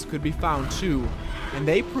ones could be found too, and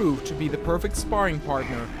they proved to be the perfect sparring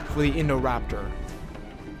partner for the Indoraptor.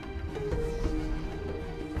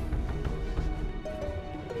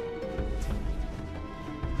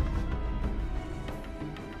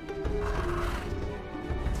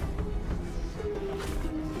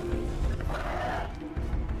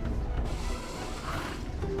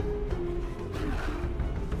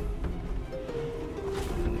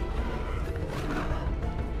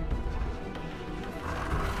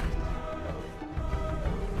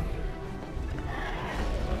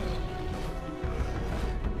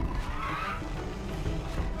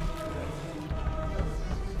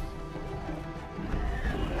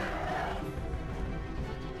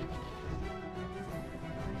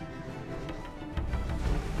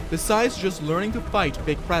 Besides just learning to fight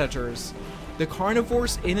big predators, the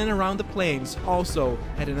carnivores in and around the plains also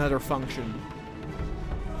had another function.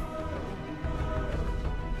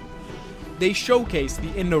 They showcased the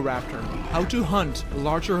Indoraptor how to hunt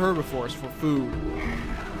larger herbivores for food.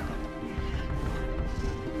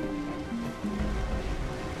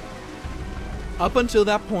 Up until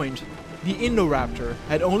that point, the Indoraptor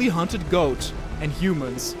had only hunted goat and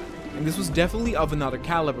humans, and this was definitely of another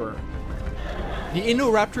caliber. The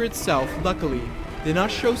Indoraptor itself, luckily, did not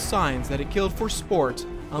show signs that it killed for sport,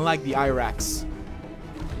 unlike the Irax.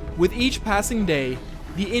 With each passing day,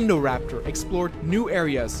 the Indoraptor explored new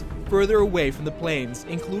areas further away from the plains,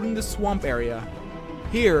 including the swamp area.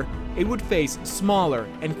 Here, it would face smaller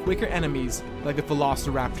and quicker enemies like the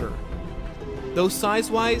Velociraptor. Though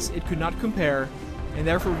size-wise it could not compare, and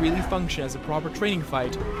therefore really function as a proper training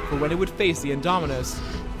fight for when it would face the Indominus,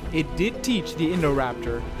 it did teach the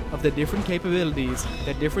Indoraptor of the different capabilities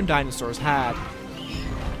that different dinosaurs had.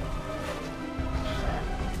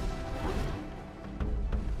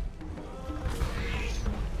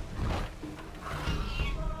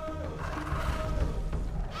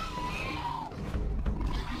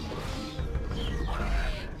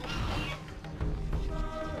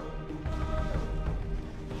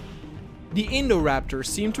 The Indoraptor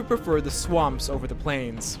seemed to prefer the swamps over the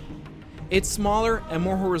plains. Its smaller and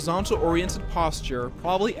more horizontal-oriented posture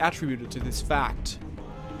probably attributed to this fact.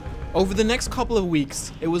 Over the next couple of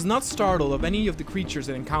weeks, it was not startled of any of the creatures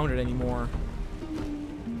it encountered anymore.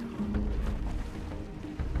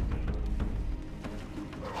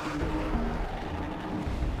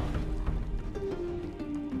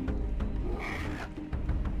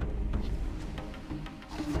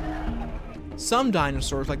 Some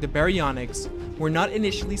dinosaurs, like the Baryonyx, were not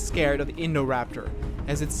initially scared of the Indoraptor,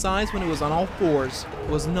 as its size when it was on all fours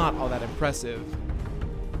was not all that impressive.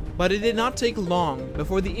 But it did not take long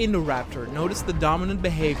before the Indoraptor noticed the dominant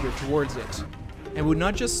behavior towards it, and would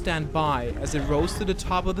not just stand by as it rose to the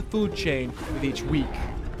top of the food chain with each week.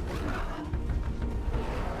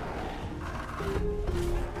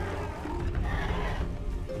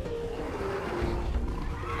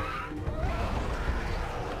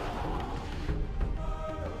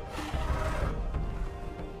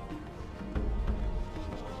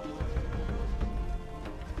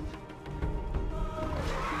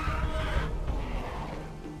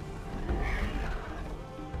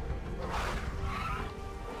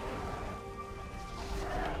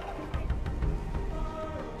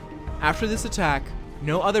 After this attack,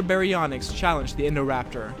 no other Baryonyx challenged the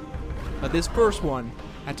Indoraptor, but this first one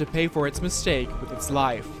had to pay for its mistake with its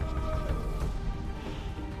life.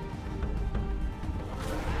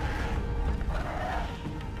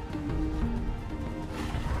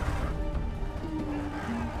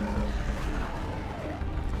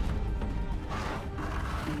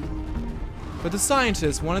 But the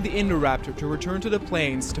scientists wanted the Indoraptor to return to the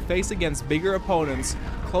plains to face against bigger opponents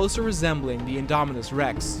closer resembling the Indominus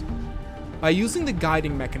Rex. By using the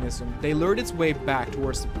guiding mechanism, they lured its way back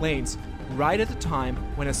towards the plains right at the time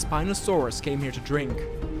when a Spinosaurus came here to drink.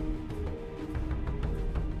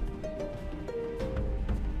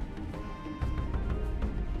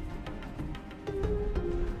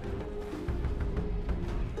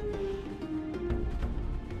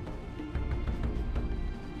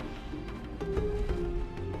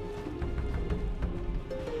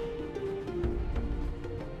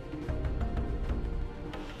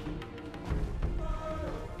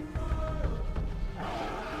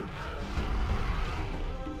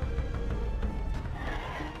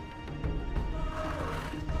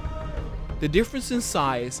 The difference in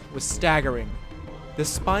size was staggering. The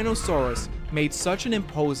Spinosaurus made such an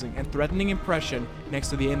imposing and threatening impression next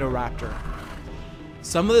to the Indoraptor.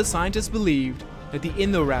 Some of the scientists believed that the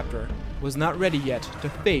Indoraptor was not ready yet to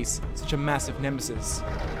face such a massive nemesis.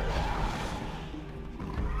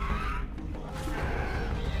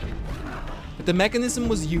 But the mechanism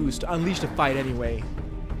was used to unleash the fight anyway.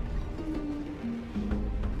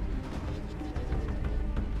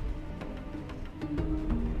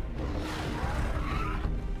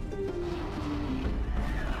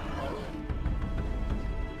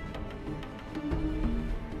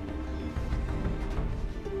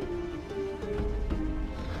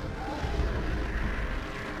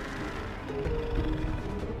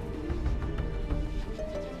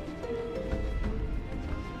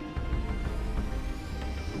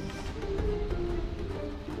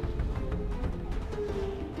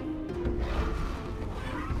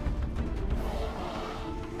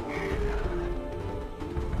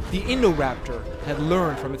 The Indoraptor had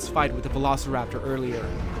learned from its fight with the Velociraptor earlier.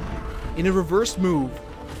 In a reverse move,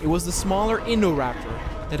 it was the smaller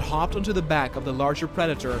Indoraptor that hopped onto the back of the larger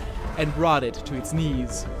predator and brought it to its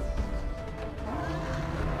knees.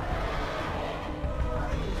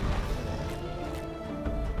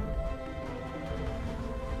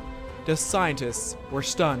 The scientists were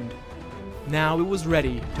stunned. Now it was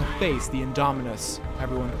ready to face the Indominus,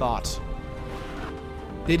 everyone thought.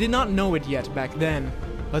 They did not know it yet back then,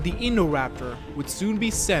 but the Indoraptor would soon be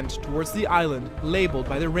sent towards the island labeled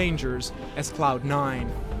by the rangers as Cloud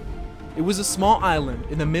 9. It was a small island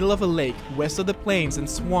in the middle of a lake west of the plains and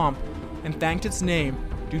swamp, and thanked its name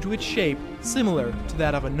due to its shape similar to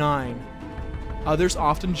that of a 9. Others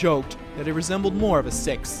often joked that it resembled more of a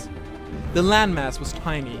 6. The landmass was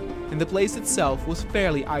tiny, and the place itself was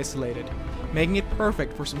fairly isolated, making it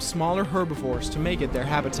perfect for some smaller herbivores to make it their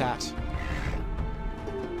habitat.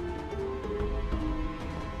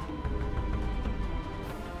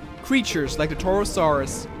 Creatures like the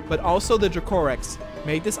Torosaurus, but also the Dracorex,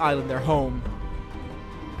 made this island their home.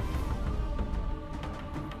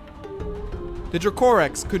 The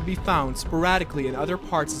Dracorex could be found sporadically in other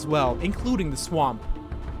parts as well, including the swamp.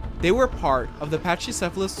 They were part of the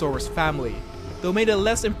Pachycephalosaurus family, though made a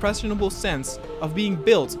less impressionable sense of being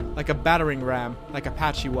built like a battering ram, like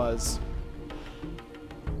Apache was.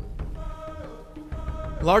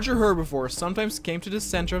 Larger herbivores sometimes came to the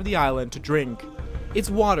center of the island to drink. Its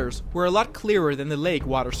waters were a lot clearer than the lake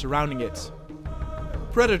water surrounding it.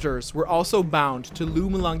 Predators were also bound to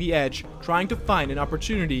loom along the edge, trying to find an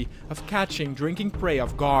opportunity of catching drinking prey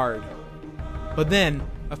off guard. But then,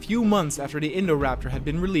 a few months after the Indoraptor had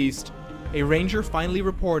been released, a ranger finally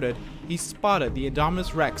reported he spotted the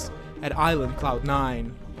Indominus Rex at Island Cloud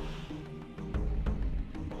 9.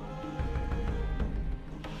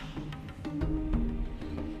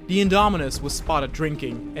 The Indominus was spotted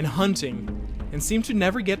drinking and hunting, and seemed to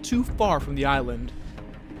never get too far from the island.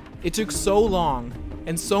 It took so long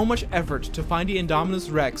and so much effort to find the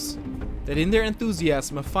Indominus Rex that in their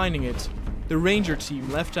enthusiasm of finding it, the ranger team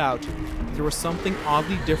left out that there was something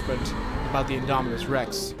oddly different about the Indominus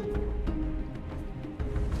Rex.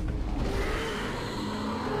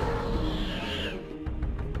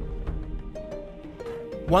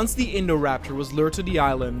 Once the Indoraptor was lured to the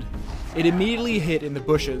island, it immediately hid in the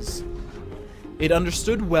bushes. It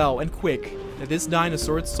understood well and quick that this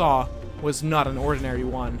dinosaur it saw was not an ordinary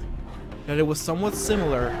one, that it was somewhat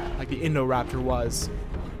similar like the Indoraptor was.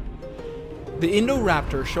 The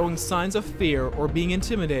Indoraptor showing signs of fear or being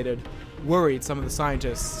intimidated worried some of the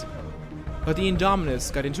scientists, but the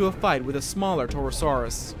Indominus got into a fight with a smaller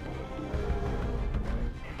Torosaurus.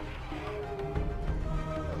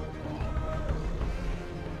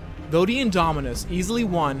 Though the Indominus easily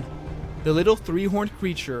won, the little three-horned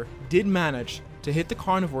creature did manage to hit the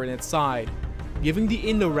carnivore in its side, giving the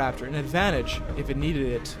Indoraptor an advantage if it needed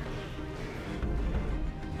it.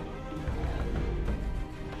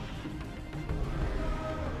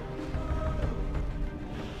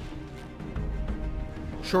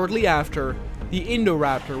 Shortly after, the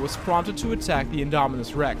Indoraptor was prompted to attack the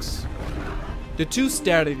Indominus Rex. The two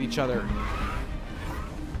stared at each other.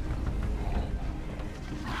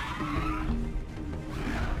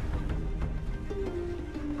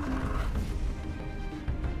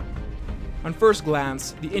 On first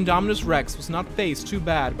glance, the Indominus Rex was not faced too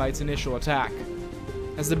bad by its initial attack.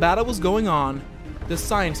 As the battle was going on, the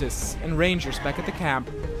scientists and rangers back at the camp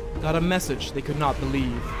got a message they could not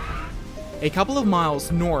believe. A couple of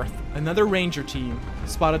miles north, another ranger team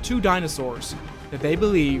spotted two dinosaurs that they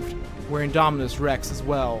believed were Indominus Rex as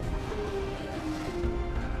well.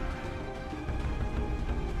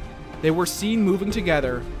 They were seen moving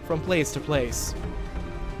together from place to place.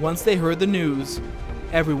 Once they heard the news,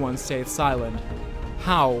 everyone stayed silent.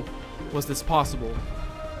 How was this possible?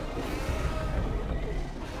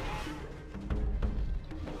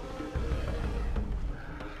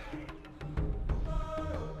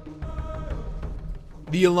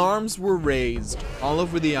 The alarms were raised all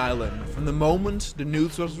over the island from the moment the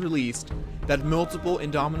news was released that multiple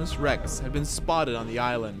Indominus Rex had been spotted on the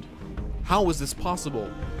island. How was this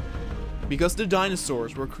possible? Because the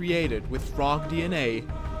dinosaurs were created with frog DNA,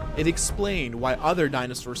 it explained why other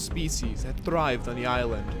dinosaur species had thrived on the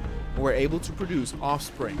island and were able to produce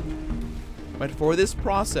offspring. But for this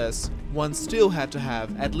process, one still had to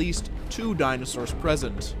have at least two dinosaurs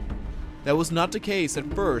present. That was not the case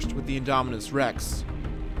at first with the Indominus Rex.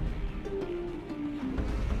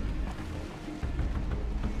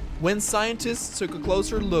 When scientists took a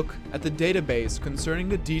closer look at the database concerning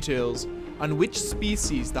the details on which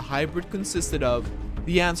species the hybrid consisted of,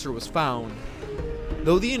 the answer was found.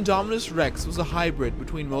 Though the Indominus Rex was a hybrid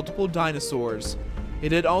between multiple dinosaurs,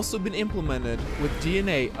 it had also been implemented with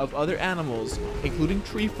DNA of other animals, including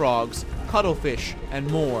tree frogs, cuttlefish, and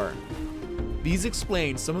more. These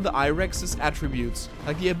explain some of the I-Rex's attributes,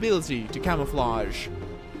 like the ability to camouflage.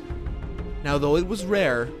 Now, though it was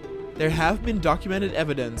rare, there have been documented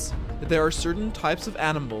evidence that there are certain types of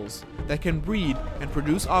animals that can breed and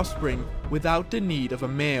produce offspring without the need of a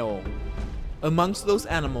male. Amongst those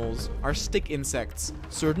animals are stick insects,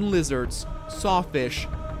 certain lizards, sawfish,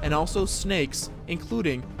 and also snakes,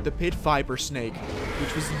 including the pit viper snake,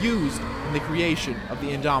 which was used in the creation of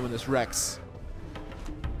the Indominus Rex.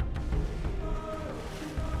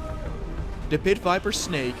 The pit viper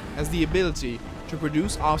snake has the ability to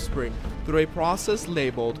produce offspring through a process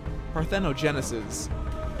labeled parthenogenesis.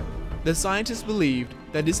 The scientists believed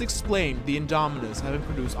that this explained the Indominus having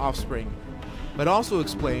produced offspring, but also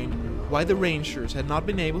explained why the rangers had not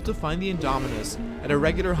been able to find the Indominus at her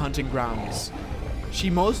regular hunting grounds. She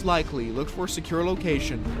most likely looked for a secure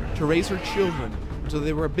location to raise her children until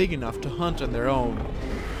they were big enough to hunt on their own.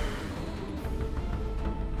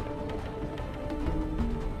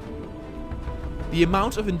 The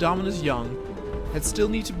amount of Indominus young had still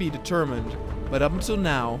need to be determined, but up until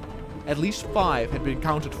now, at least 5 had been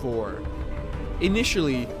counted for.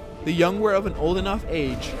 Initially, the young were of an old enough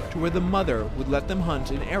age to where the mother would let them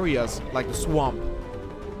hunt in areas like the swamp.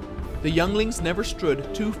 The younglings never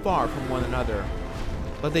strayed too far from one another,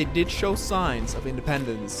 but they did show signs of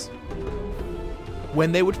independence.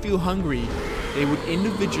 When they would feel hungry, they would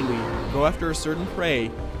individually go after a certain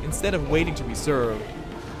prey instead of waiting to be served.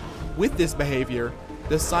 With this behavior,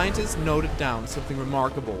 the scientists noted down something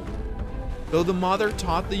remarkable. Though the mother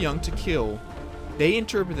taught the young to kill, they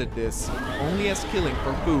interpreted this only as killing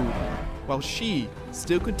for food, while she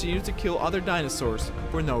still continued to kill other dinosaurs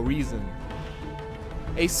for no reason.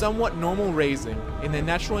 A somewhat normal raising in a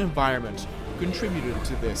natural environment contributed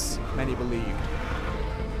to this, many believed.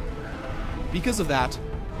 Because of that,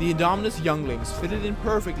 the Indominus younglings fitted in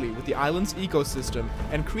perfectly with the island's ecosystem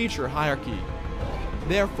and creature hierarchy.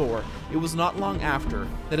 Therefore, it was not long after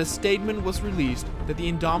that a statement was released that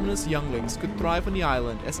the Indominus younglings could thrive on the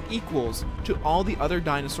island as equals to all the other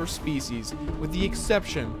dinosaur species with the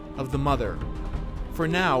exception of the mother. For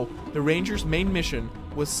now, the Rangers' main mission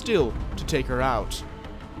was still to take her out.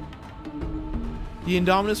 The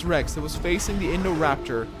Indominus Rex that was facing the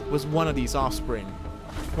Indoraptor was one of these offspring.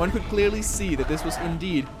 One could clearly see that this was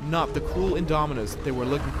indeed not the cruel Indominus they were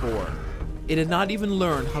looking for. It had not even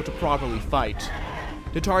learned how to properly fight.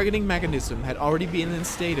 The targeting mechanism had already been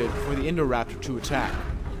instated for the Indoraptor to attack.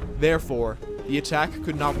 Therefore, the attack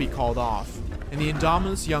could not be called off, and the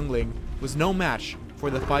Indominus youngling was no match for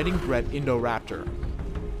the fighting-bred Indoraptor.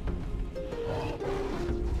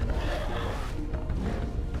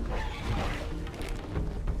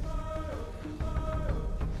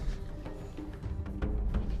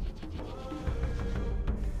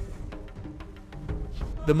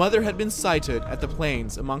 The mother had been sighted at the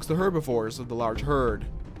plains amongst the herbivores of the large herd.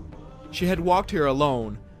 She had walked here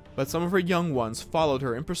alone, but some of her young ones followed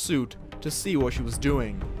her in pursuit to see what she was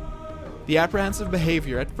doing. The apprehensive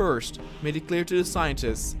behavior at first made it clear to the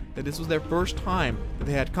scientists that this was their first time that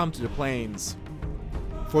they had come to the plains.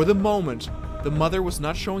 For the moment, the mother was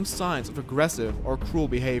not showing signs of aggressive or cruel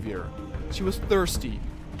behavior. She was thirsty,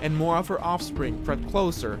 and more of her offspring crept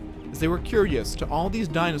closer as they were curious to all these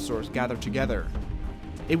dinosaurs gathered together.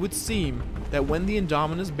 It would seem that when the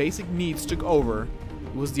Indominus' basic needs took over,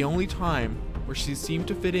 it was the only time where she seemed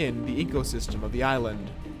to fit in the ecosystem of the island.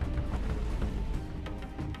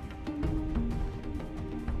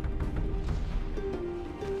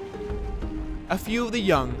 A few of the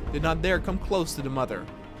young did not dare come close to the mother,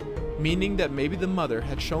 meaning that maybe the mother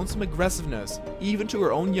had shown some aggressiveness even to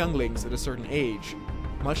her own younglings at a certain age,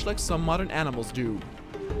 much like some modern animals do.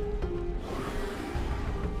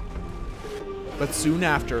 But soon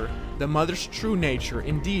after, the mother's true nature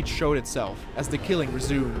indeed showed itself as the killing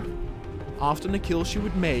resumed. Often the kill she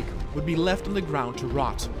would make would be left on the ground to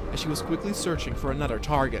rot, as she was quickly searching for another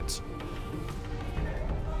target.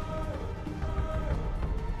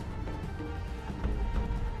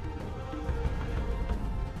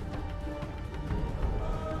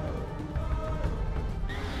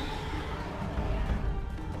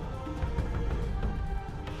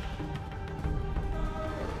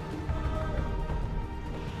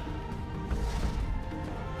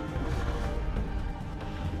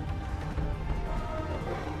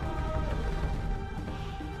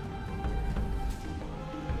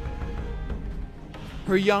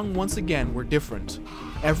 Her young once again were different.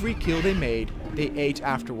 Every kill they made, they ate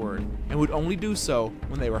afterward, and would only do so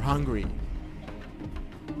when they were hungry.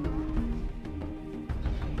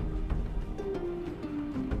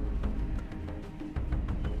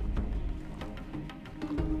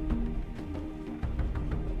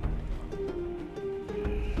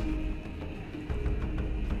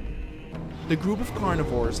 The group of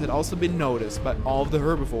carnivores had also been noticed by all of the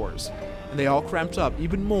herbivores, and they all cramped up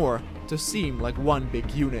even more to seem like one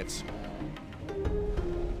big unit.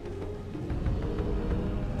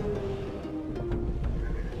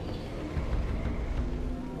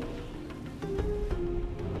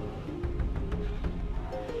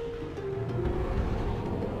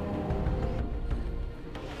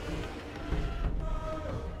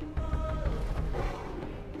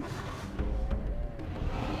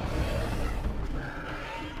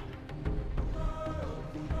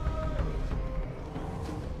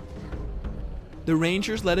 The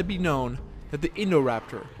Rangers let it be known that the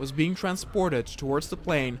Indoraptor was being transported towards the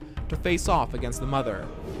plane to face off against the mother.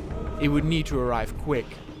 It would need to arrive quick,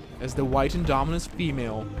 as the white Indominus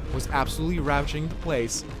female was absolutely ravaging the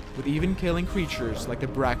place with even killing creatures like the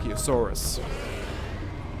Brachiosaurus.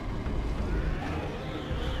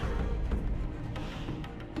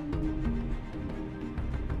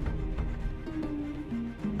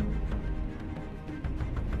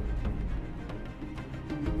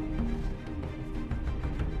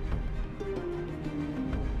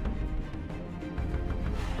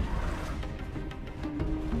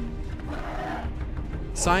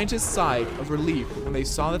 Scientists sighed of relief when they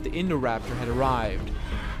saw that the Indoraptor had arrived.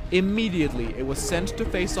 Immediately, it was sent to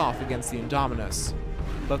face off against the Indominus.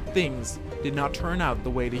 But things did not turn out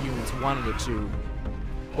the way the humans wanted it to.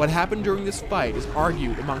 What happened during this fight is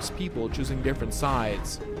argued amongst people choosing different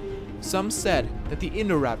sides. Some said that the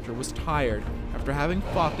Indoraptor was tired after having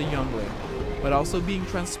fought the youngling, but also being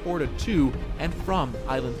transported to and from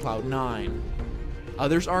Island Cloud 9.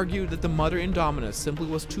 Others argued that the mother Indominus simply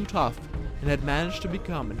was too tough and had managed to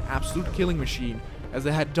become an absolute killing machine, as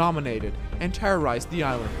it had dominated and terrorized the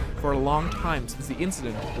island for a long time since the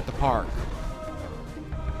incident with the park.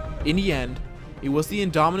 In the end, it was the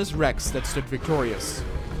Indominus Rex that stood victorious.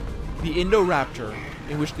 The Indoraptor,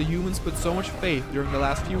 in which the humans put so much faith during the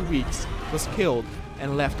last few weeks, was killed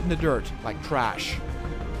and left in the dirt like trash.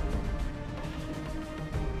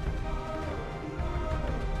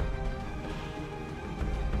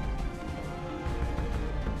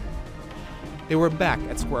 They were back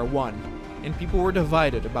at square one, and people were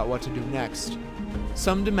divided about what to do next.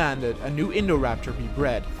 Some demanded a new Indoraptor be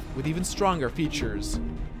bred, with even stronger features.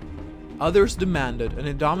 Others demanded an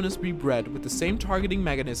Indominus be bred with the same targeting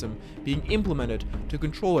mechanism being implemented to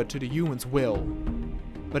control it to the human's will.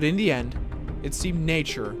 But in the end, it seemed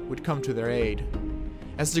nature would come to their aid.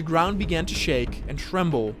 As the ground began to shake and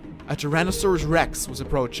tremble, a Tyrannosaurus Rex was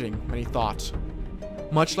approaching, many thought.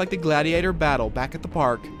 Much like the gladiator battle back at the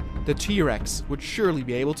park, the T-Rex would surely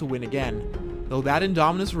be able to win again, though that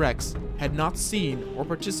Indominus Rex had not seen or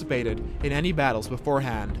participated in any battles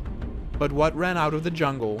beforehand. But what ran out of the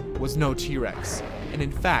jungle was no T-Rex, and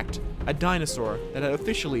in fact, a dinosaur that had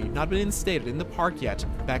officially not been instated in the park yet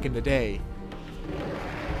back in the day.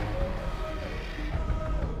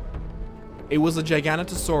 It was a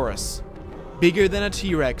Giganotosaurus, bigger than a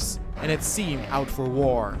T-Rex, and it seemed out for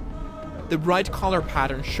war. The bright color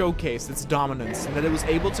pattern showcased its dominance in that it was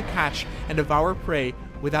able to catch and devour prey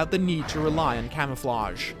without the need to rely on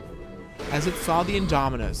camouflage. As it saw the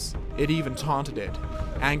Indominus, it even taunted it,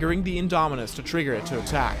 angering the Indominus to trigger it to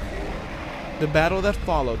attack. The battle that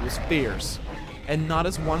followed was fierce, and not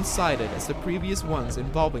as one-sided as the previous ones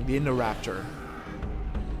involving the Indoraptor.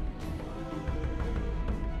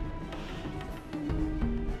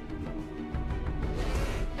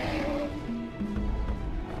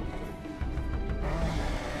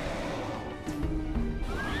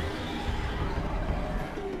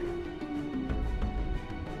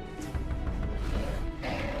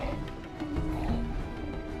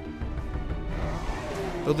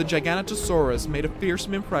 Though the Giganotosaurus made a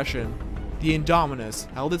fearsome impression, the Indominus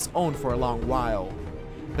held its own for a long while.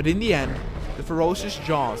 But in the end, the ferocious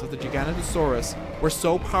jaws of the Giganotosaurus were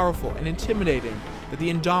so powerful and intimidating that the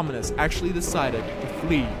Indominus actually decided to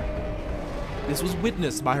flee. This was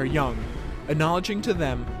witnessed by her young, acknowledging to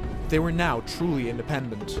them that they were now truly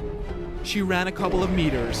independent. She ran a couple of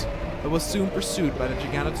meters, but was soon pursued by the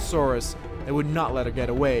Giganotosaurus that would not let her get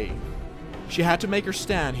away. She had to make her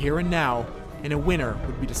stand here and now, and a winner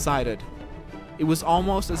would be decided. It was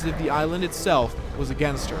almost as if the island itself was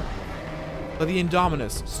against her. But the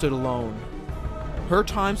Indominus stood alone. Her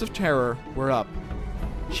times of terror were up.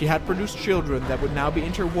 She had produced children that would now be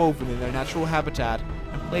interwoven in their natural habitat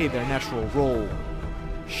and play their natural role.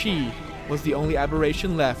 She was the only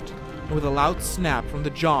aberration left, and with a loud snap from the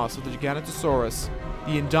jaws of the Giganotosaurus,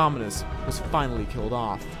 the Indominus was finally killed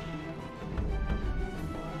off.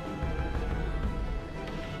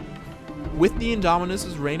 With the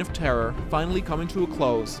Indominus' reign of terror finally coming to a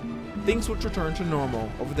close, things would return to normal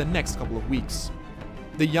over the next couple of weeks.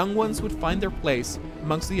 The young ones would find their place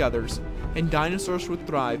amongst the others, and dinosaurs would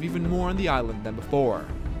thrive even more on the island than before.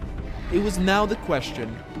 It was now the question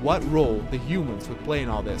what role the humans would play in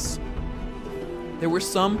all this. There were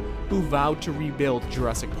some who vowed to rebuild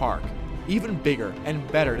Jurassic Park, even bigger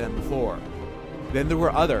and better than before. Then there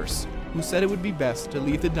were others who said it would be best to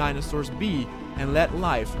leave the dinosaurs be and let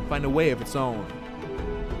life find a way of its own.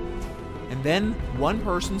 And then one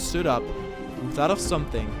person stood up who thought of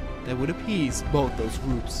something that would appease both those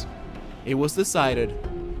groups. It was decided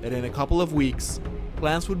that in a couple of weeks,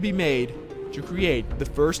 plans would be made to create the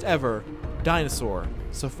first ever Dinosaur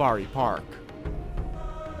Safari Park.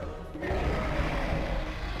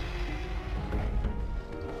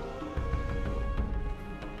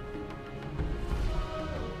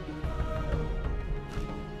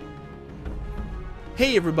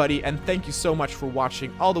 Hey everybody, and thank you so much for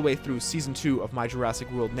watching all the way through Season 2 of my Jurassic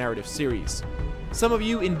World narrative series. Some of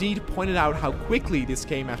you indeed pointed out how quickly this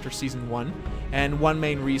came after Season 1, and one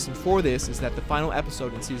main reason for this is that the final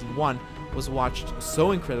episode in Season 1 was watched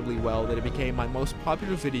so incredibly well that it became my most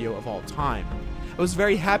popular video of all time. I was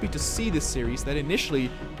very happy to see this series that initially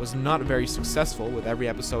was not very successful, with every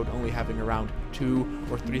episode only having around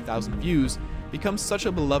 2,000 or 3,000 views, become such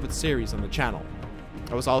a beloved series on the channel.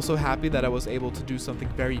 I was also happy that I was able to do something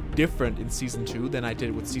very different in Season 2 than I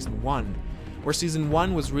did with Season 1. Where Season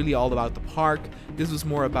 1 was really all about the park, this was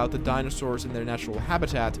more about the dinosaurs in their natural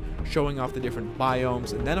habitat, showing off the different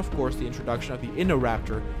biomes, and then of course the introduction of the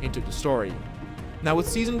Indoraptor into the story. Now with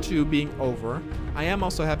Season 2 being over, I am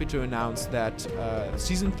also happy to announce that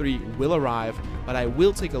Season 3 will arrive, but I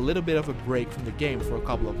will take a little bit of a break from the game for a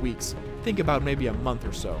couple of weeks, think about maybe a month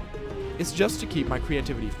or so. It's just to keep my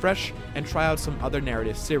creativity fresh and try out some other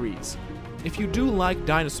narrative series. If you do like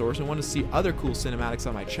dinosaurs and want to see other cool cinematics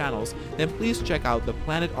on my channels, then please check out the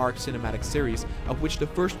Planet Ark cinematic series, of which the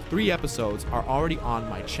first 3 episodes are already on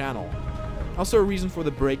my channel. Also, a reason for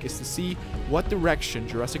the break is to see what direction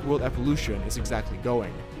Jurassic World Evolution is exactly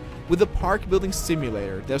going. With the park building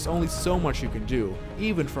simulator, there's only so much you can do,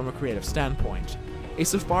 even from a creative standpoint. A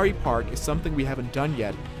safari park is something we haven't done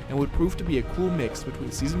yet, and would prove to be a cool mix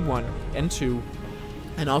between Season 1 and 2,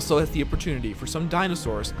 and also has the opportunity for some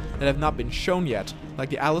dinosaurs that have not been shown yet, like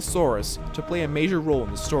the Allosaurus, to play a major role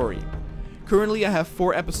in the story. Currently I have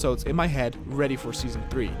 4 episodes in my head ready for Season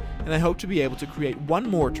 3, and I hope to be able to create one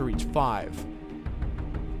more to reach 5.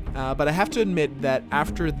 But I have to admit that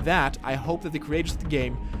after that, I hope that the creators of the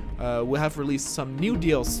game will have released some new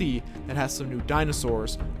DLC that has some new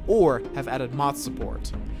dinosaurs, or have added mod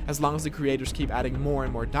support. As long as the creators keep adding more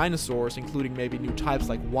and more dinosaurs, including maybe new types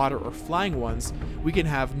like water or flying ones, we can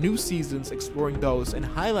have new seasons exploring those and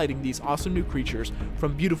highlighting these awesome new creatures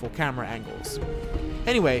from beautiful camera angles.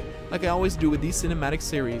 Anyway, like I always do with these cinematic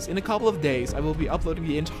series, in a couple of days I will be uploading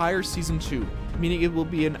the entire Season 2, meaning it will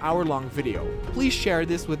be an hour-long video. Please share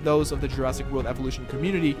this with those of the Jurassic World Evolution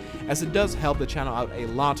community, as it does help the channel out a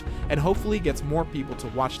lot and hopefully gets more people to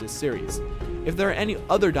watch this series. If there are any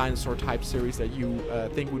other dinosaur type series that you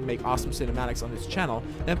think would make awesome cinematics on this channel,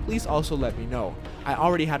 then please also let me know. I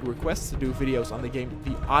already had requests to do videos on the game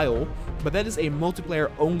The Isle, but that is a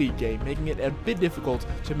multiplayer only game, making it a bit difficult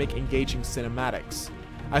to make engaging cinematics.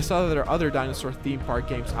 I saw that there are other dinosaur theme park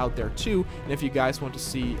games out there too, and if you guys want to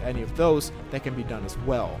see any of those, that can be done as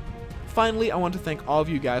well. Finally, I want to thank all of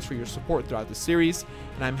you guys for your support throughout the series,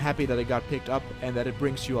 and I'm happy that it got picked up and that it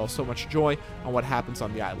brings you all so much joy on what happens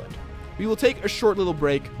on the island. We will take a short little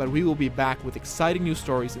break, but we will be back with exciting new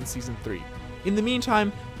stories in Season 3. In the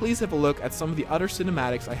meantime, please have a look at some of the other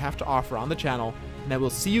cinematics I have to offer on the channel, and I will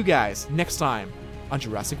see you guys next time on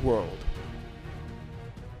Jurassic World.